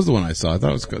 maybe this was the one I saw. I thought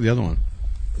it was the other one.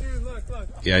 Dude, look.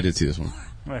 Yeah, I did see this one.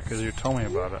 Yeah, because you told me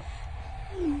about it.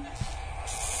 Boom.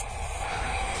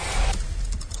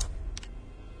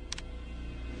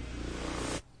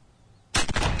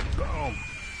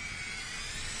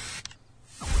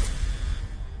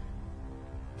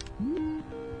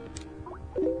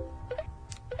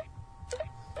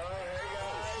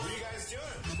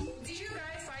 Did you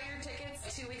guys buy your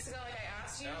tickets 2 weeks ago like I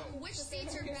asked you? Which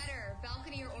seats are better,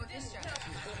 balcony or orchestra?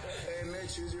 Hey,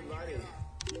 Mitch, who's your buddy?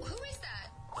 Who is that?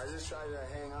 I just tried to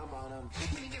hang up on him.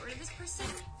 Can we get rid of this person?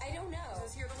 I don't know.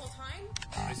 Was here the whole time?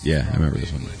 Yeah, I remember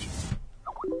this one. Well,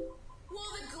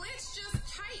 the glitch just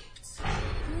typed.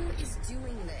 Who is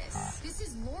doing this? This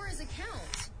is Laura's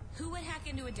account. Who would hack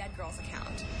into a dead girl's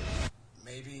account?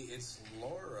 Maybe it's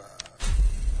Laura.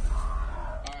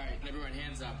 Alright, everyone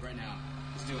hands up right now.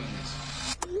 Who's doing this?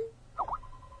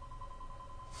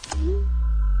 Oh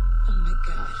my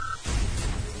god.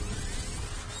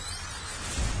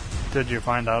 Did you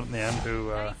find out in the end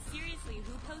who? Seriously,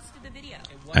 who posted the video?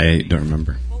 I don't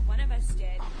remember. Well, one of us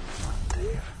did.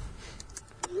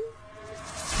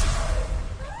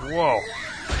 Whoa!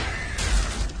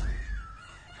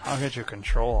 How could you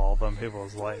control all them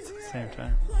people's lights at the same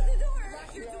time? Close the door.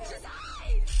 Just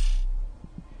hide.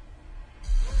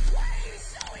 Why are you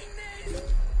showing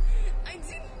this? I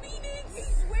didn't mean it. I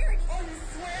swear. Oh, you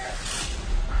swear?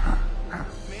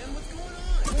 Man, what's going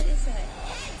on? What is it?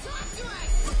 Hey, talk to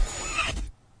us.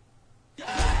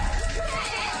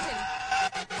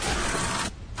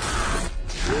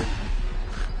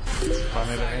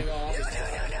 Funny to me.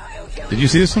 Did you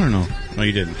see this one or no? No,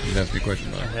 you didn't. You asked me a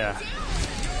question about it. Yeah.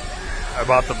 I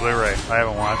bought the Blu-ray. I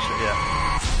haven't watched it yet.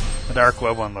 The Dark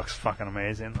Web one looks fucking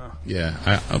amazing, though. Yeah,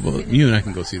 well, you and I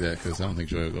can go see that because I don't think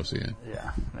Joy will go see it.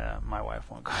 Yeah, my wife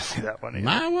won't go see that one either.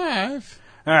 My wife.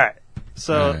 All right,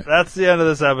 so All right. that's the end of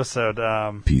this episode.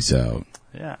 Peace out.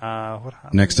 Yeah,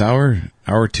 what? Next hour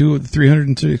 2 of the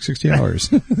 360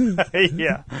 hours.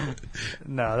 Yeah,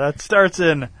 no, that starts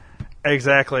in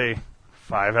exactly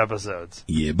 5 episodes.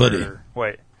 Yeah, buddy.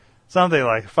 Wait, something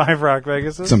like 5 Rock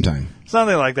Vegas. Sometime.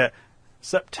 Something like that.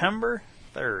 September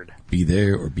 3rd. Be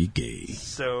there or be gay.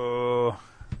 So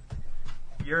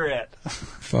you're it.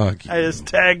 Fuck you. I just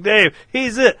tagged Dave.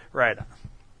 He's it. Right on.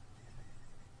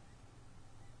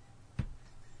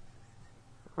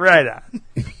 Right on.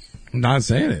 I'm not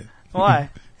saying it. Why?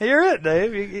 You're it,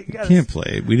 Dave. You gotta, Can't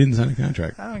play it. We didn't sign a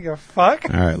contract. I don't give a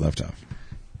fuck. All right, left off.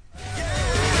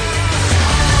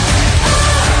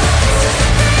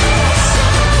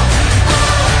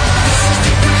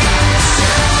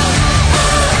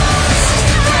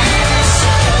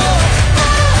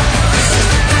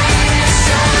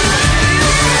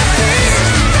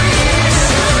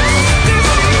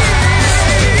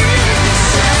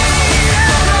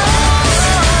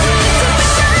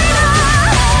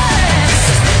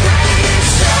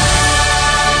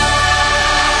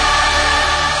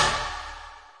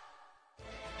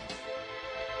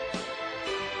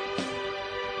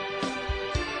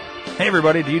 Hey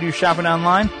everybody, do you do shopping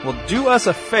online? Well, do us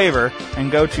a favor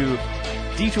and go to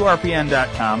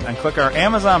d2rpn.com and click our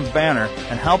Amazon banner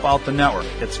and help out the network.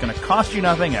 It's going to cost you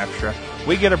nothing extra.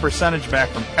 We get a percentage back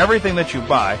from everything that you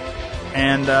buy.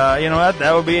 And you know what?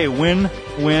 That would be a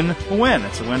win-win-win.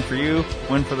 It's a win for you,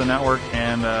 win for the network,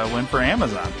 and a win for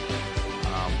Amazon.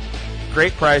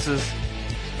 Great prices,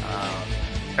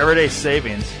 everyday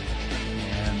savings,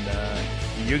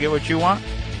 and you get what you want,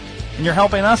 and you're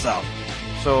helping us out.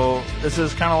 So this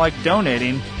is kind of like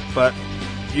donating, but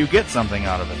you get something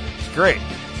out of it. It's great.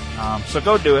 So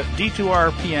go do it.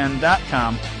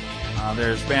 d2rpn.com.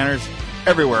 There's banners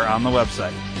everywhere on the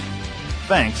website.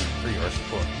 Thanks for your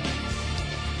support.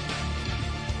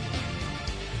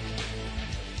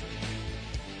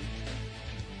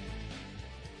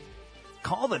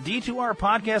 Call the D2R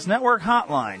Podcast Network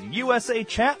hotline. USA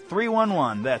Chat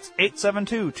 311. That's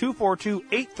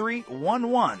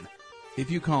 872-242-8311. If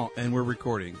you call and we're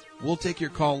recording, we'll take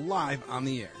your call live on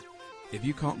the air. If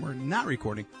you call and we're not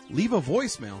recording, leave a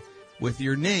voicemail with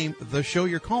your name, the show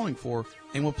you're calling for,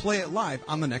 and we'll play it live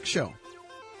on the next show.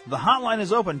 The hotline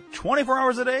is open 24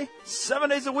 hours a day, 7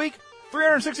 days a week,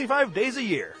 365 days a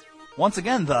year. Once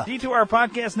again, the D2R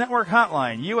Podcast Network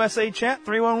hotline, USA Chat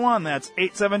 311. That's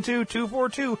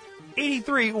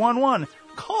 872-242-8311.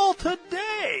 Call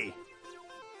today.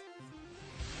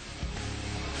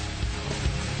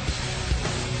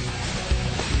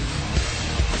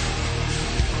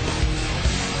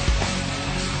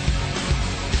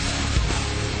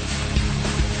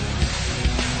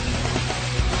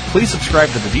 Please subscribe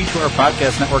to the D2R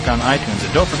Podcast Network on iTunes,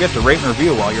 and don't forget to rate and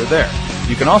review while you're there.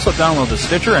 You can also download the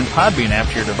Stitcher and Podbean app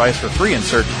to your device for free and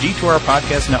search D2R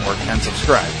Podcast Network and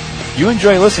subscribe. If you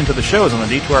enjoy listening to the shows on the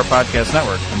D2R Podcast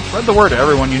Network, and spread the word to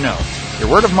everyone you know. Your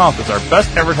word of mouth is our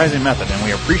best advertising method, and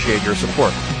we appreciate your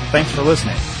support. Thanks for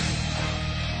listening.